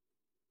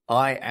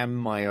 I am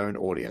my own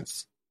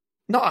audience.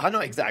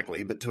 Not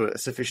exactly, but to a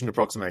sufficient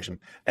approximation.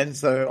 And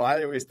so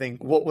I always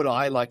think, what would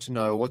I like to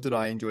know? What did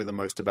I enjoy the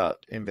most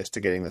about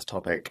investigating this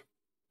topic?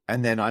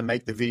 And then I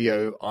make the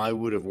video I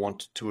would have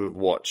wanted to have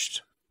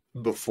watched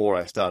before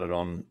I started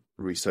on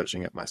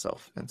researching it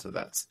myself. And so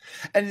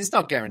and it's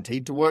not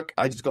guaranteed to work.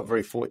 I just got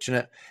very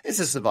fortunate. It's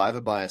a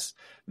survivor bias.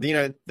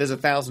 There's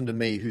 1,000 of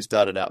me who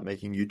started out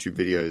making YouTube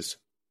videos,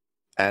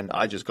 and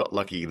I just got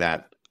lucky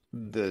that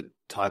the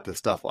type of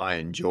stuff I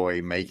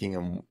enjoy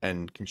making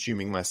and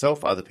consuming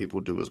myself, other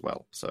people do as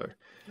well. So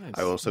Nice,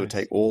 I also nice.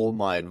 take all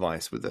my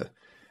advice with a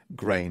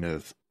grain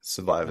of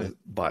survivor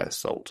bias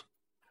salt.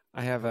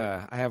 I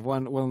have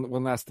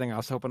one last thing I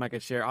was hoping I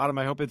could share. Autumn,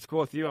 I hope it's cool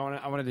with you.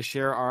 I wanted to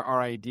share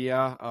our idea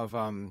of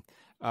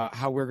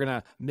how we're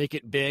gonna make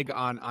it big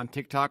on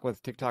TikTok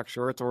with TikTok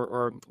Shorts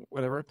or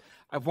whatever.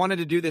 I've wanted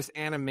to do this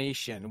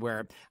animation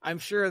where I'm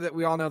sure that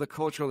we all know the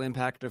cultural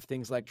impact of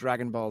things like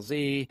Dragon Ball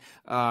Z,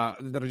 that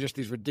are just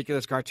these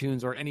ridiculous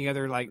cartoons, or any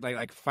other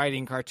like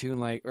fighting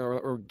cartoon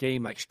or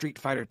game like Street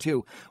Fighter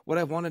 2. What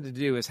I've wanted to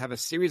do is have a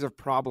series of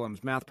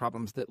problems, math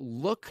problems, that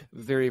look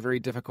very, very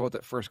difficult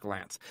at first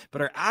glance,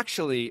 but are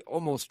actually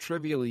almost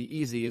trivially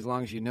easy as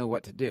long as you know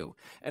what to do.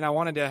 And I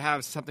wanted to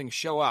have something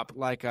show up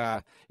like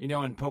in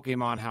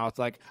Pokemon, how it's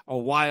like a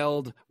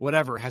wild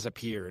whatever has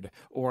appeared,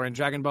 or in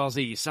Dragon Ball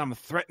Z, some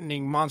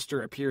threatening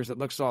monster appears that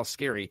looks all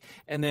scary,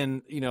 and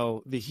then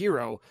the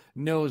hero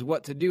knows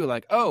what to do.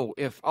 Like, oh,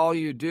 if all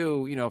you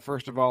do,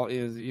 first of all,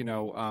 is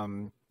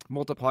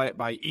multiply it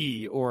by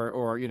e,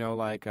 or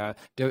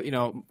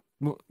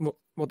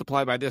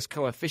multiply by this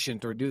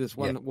coefficient, or do this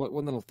one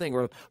little thing,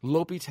 or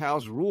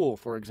L'Hopital's rule,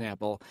 for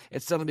example,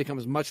 it suddenly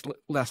becomes much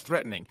less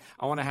threatening.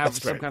 I want to have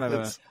some kind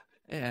of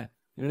yeah.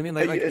 You know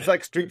what I mean? It's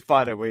like Street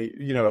Fighter, where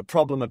a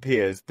problem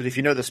appears, but if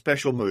you know the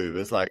special move,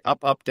 it's like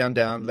up, up, down,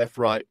 down, left,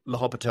 right,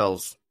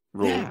 L'Hopital's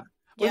rule. Yeah.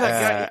 Well,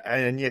 that guy,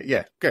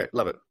 and good,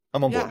 love it.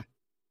 I'm on board.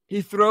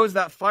 He throws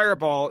that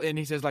fireball and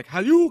he says like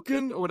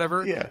Hadouken or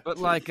whatever. Yeah. But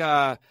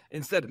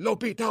instead,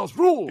 L'Hopital's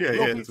rule.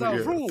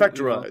 L'Hopital's rule.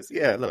 Factorize.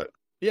 Yeah, love it.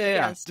 Yeah.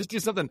 Yes. Just do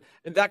something.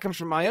 And that comes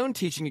from my own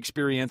teaching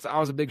experience. I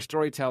was a big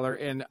storyteller,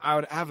 and I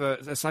would have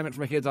an assignment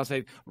for my kids. I'll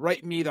say,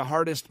 write me the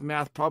hardest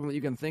math problem that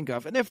you can think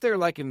of. And if they're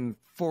like in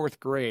 4th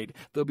grade,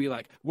 they'll be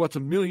like, what's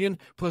 1,000,000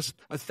 plus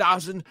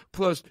 1,000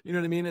 plus, you know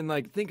what I mean?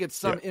 And think it's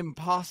some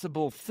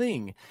impossible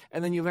thing.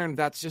 And then you learn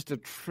that's just a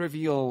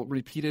trivial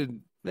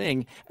repeated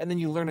thing, and then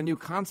you learn a new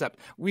concept.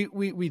 We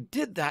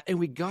did that, and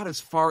we got as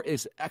far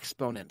as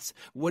exponents.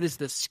 What is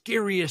the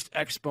scariest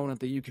exponent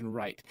that you can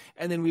write?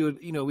 And then we would,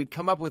 we'd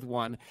come up with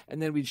one,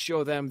 and then we'd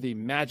show them the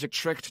magic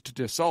trick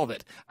to solve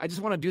it. I just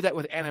want to do that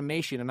with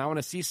animation, and I want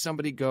to see some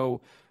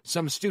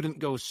student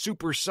go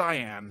super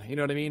cyan, you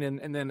know what I mean?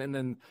 And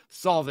then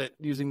solve it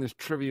using this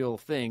trivial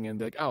thing, and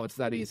be like, oh, it's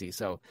that easy.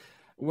 So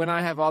when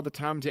I have all the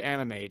time to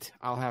animate,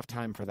 I'll have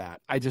time for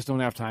that. I just don't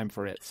have time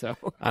for it. So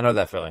I know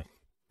that feeling.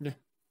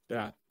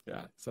 Yeah.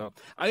 So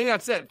I think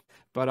that's it.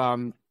 But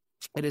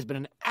it has been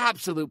an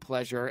absolute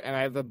pleasure,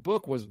 and the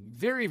book was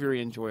very, very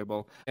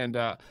enjoyable. And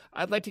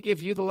I'd like to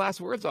give you the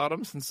last words,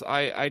 Autumn, since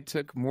I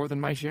took more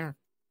than my share.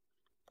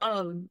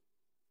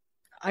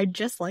 I'd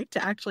just like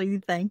to actually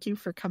thank you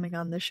for coming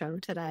on the show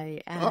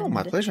today. And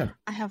my pleasure.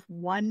 I have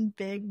one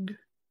big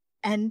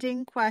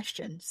ending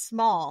question,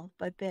 small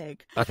but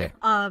big. Okay.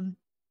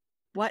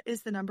 What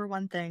is the number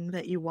one thing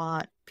that you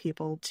want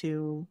people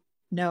to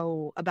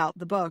know about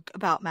the book,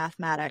 about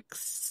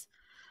mathematics,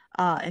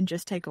 and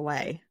just take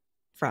away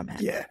from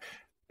it? Yeah.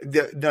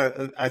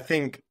 No, I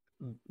think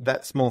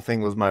that small thing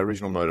was my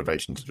original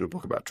motivation to do a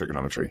book about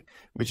trigonometry,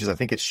 which is, I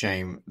think it's a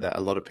shame that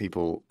a lot of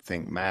people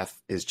think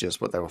math is just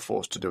what they were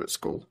forced to do at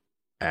school.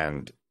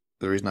 And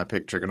the reason I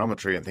picked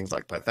trigonometry and things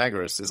like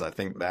Pythagoras is I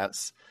think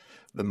that's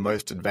the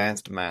most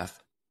advanced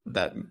math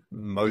that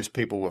most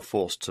people were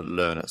forced to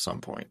learn at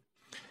some point.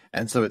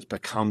 And so it's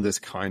become this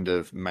kind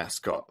of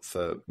mascot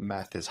for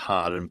math is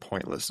hard and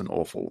pointless and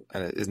awful.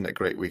 And isn't it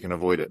great we can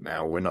avoid it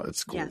now? We're not at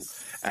school.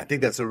 Yes. I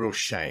think that's a real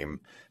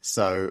shame.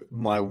 So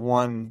my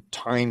one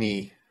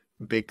tiny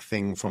big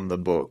thing from the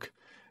book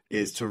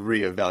is to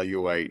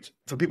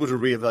for people to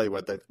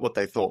reevaluate what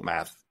they thought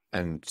math,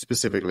 and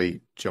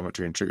specifically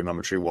geometry and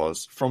trigonometry,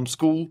 was from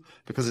school,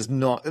 because it's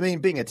not,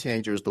 being a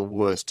teenager is the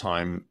worst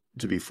time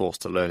to be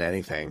forced to learn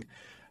anything.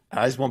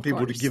 I just want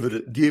people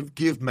to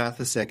give math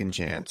a second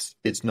chance.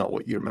 It's not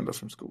what you remember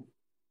from school.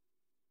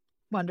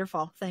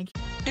 Wonderful. Thank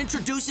you.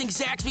 Introducing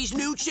Zaxby's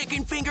new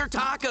chicken finger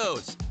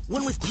tacos.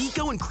 One with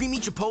pico and creamy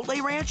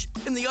chipotle ranch,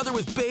 and the other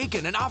with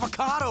bacon and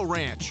avocado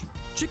ranch.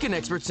 Chicken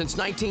expert since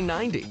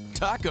 1990.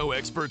 Taco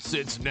expert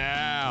since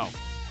now.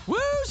 Woo,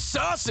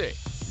 saucy!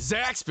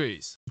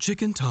 Zaxby's.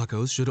 Chicken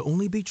tacos should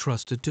only be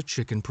trusted to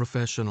chicken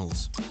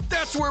professionals.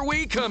 That's where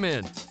we come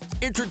in.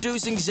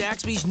 Introducing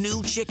Zaxby's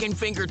new chicken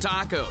finger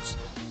tacos.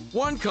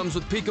 One comes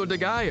with pico de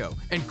gallo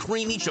and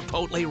creamy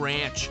chipotle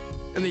ranch.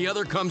 And the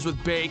other comes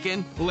with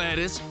bacon,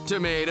 lettuce,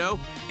 tomato,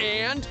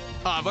 and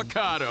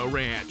avocado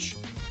ranch.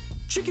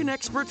 Chicken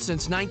expert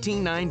since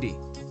 1990.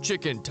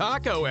 Chicken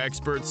taco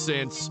expert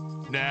since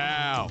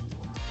now.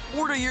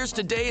 Order yours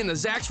today in the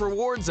Zax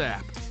Rewards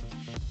app.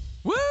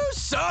 Woo,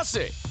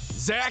 saucy!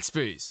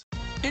 Zaxby's.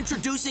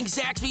 Introducing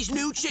Zaxby's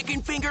new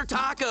chicken finger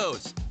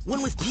tacos.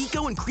 One with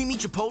pico and creamy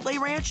chipotle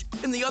ranch,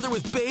 and the other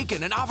with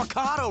bacon and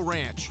avocado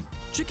ranch.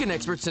 Chicken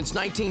expert since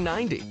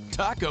 1990.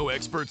 Taco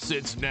expert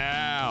since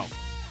now.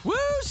 Woo,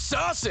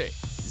 saucy!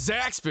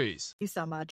 Zaxby's. Thank you so much.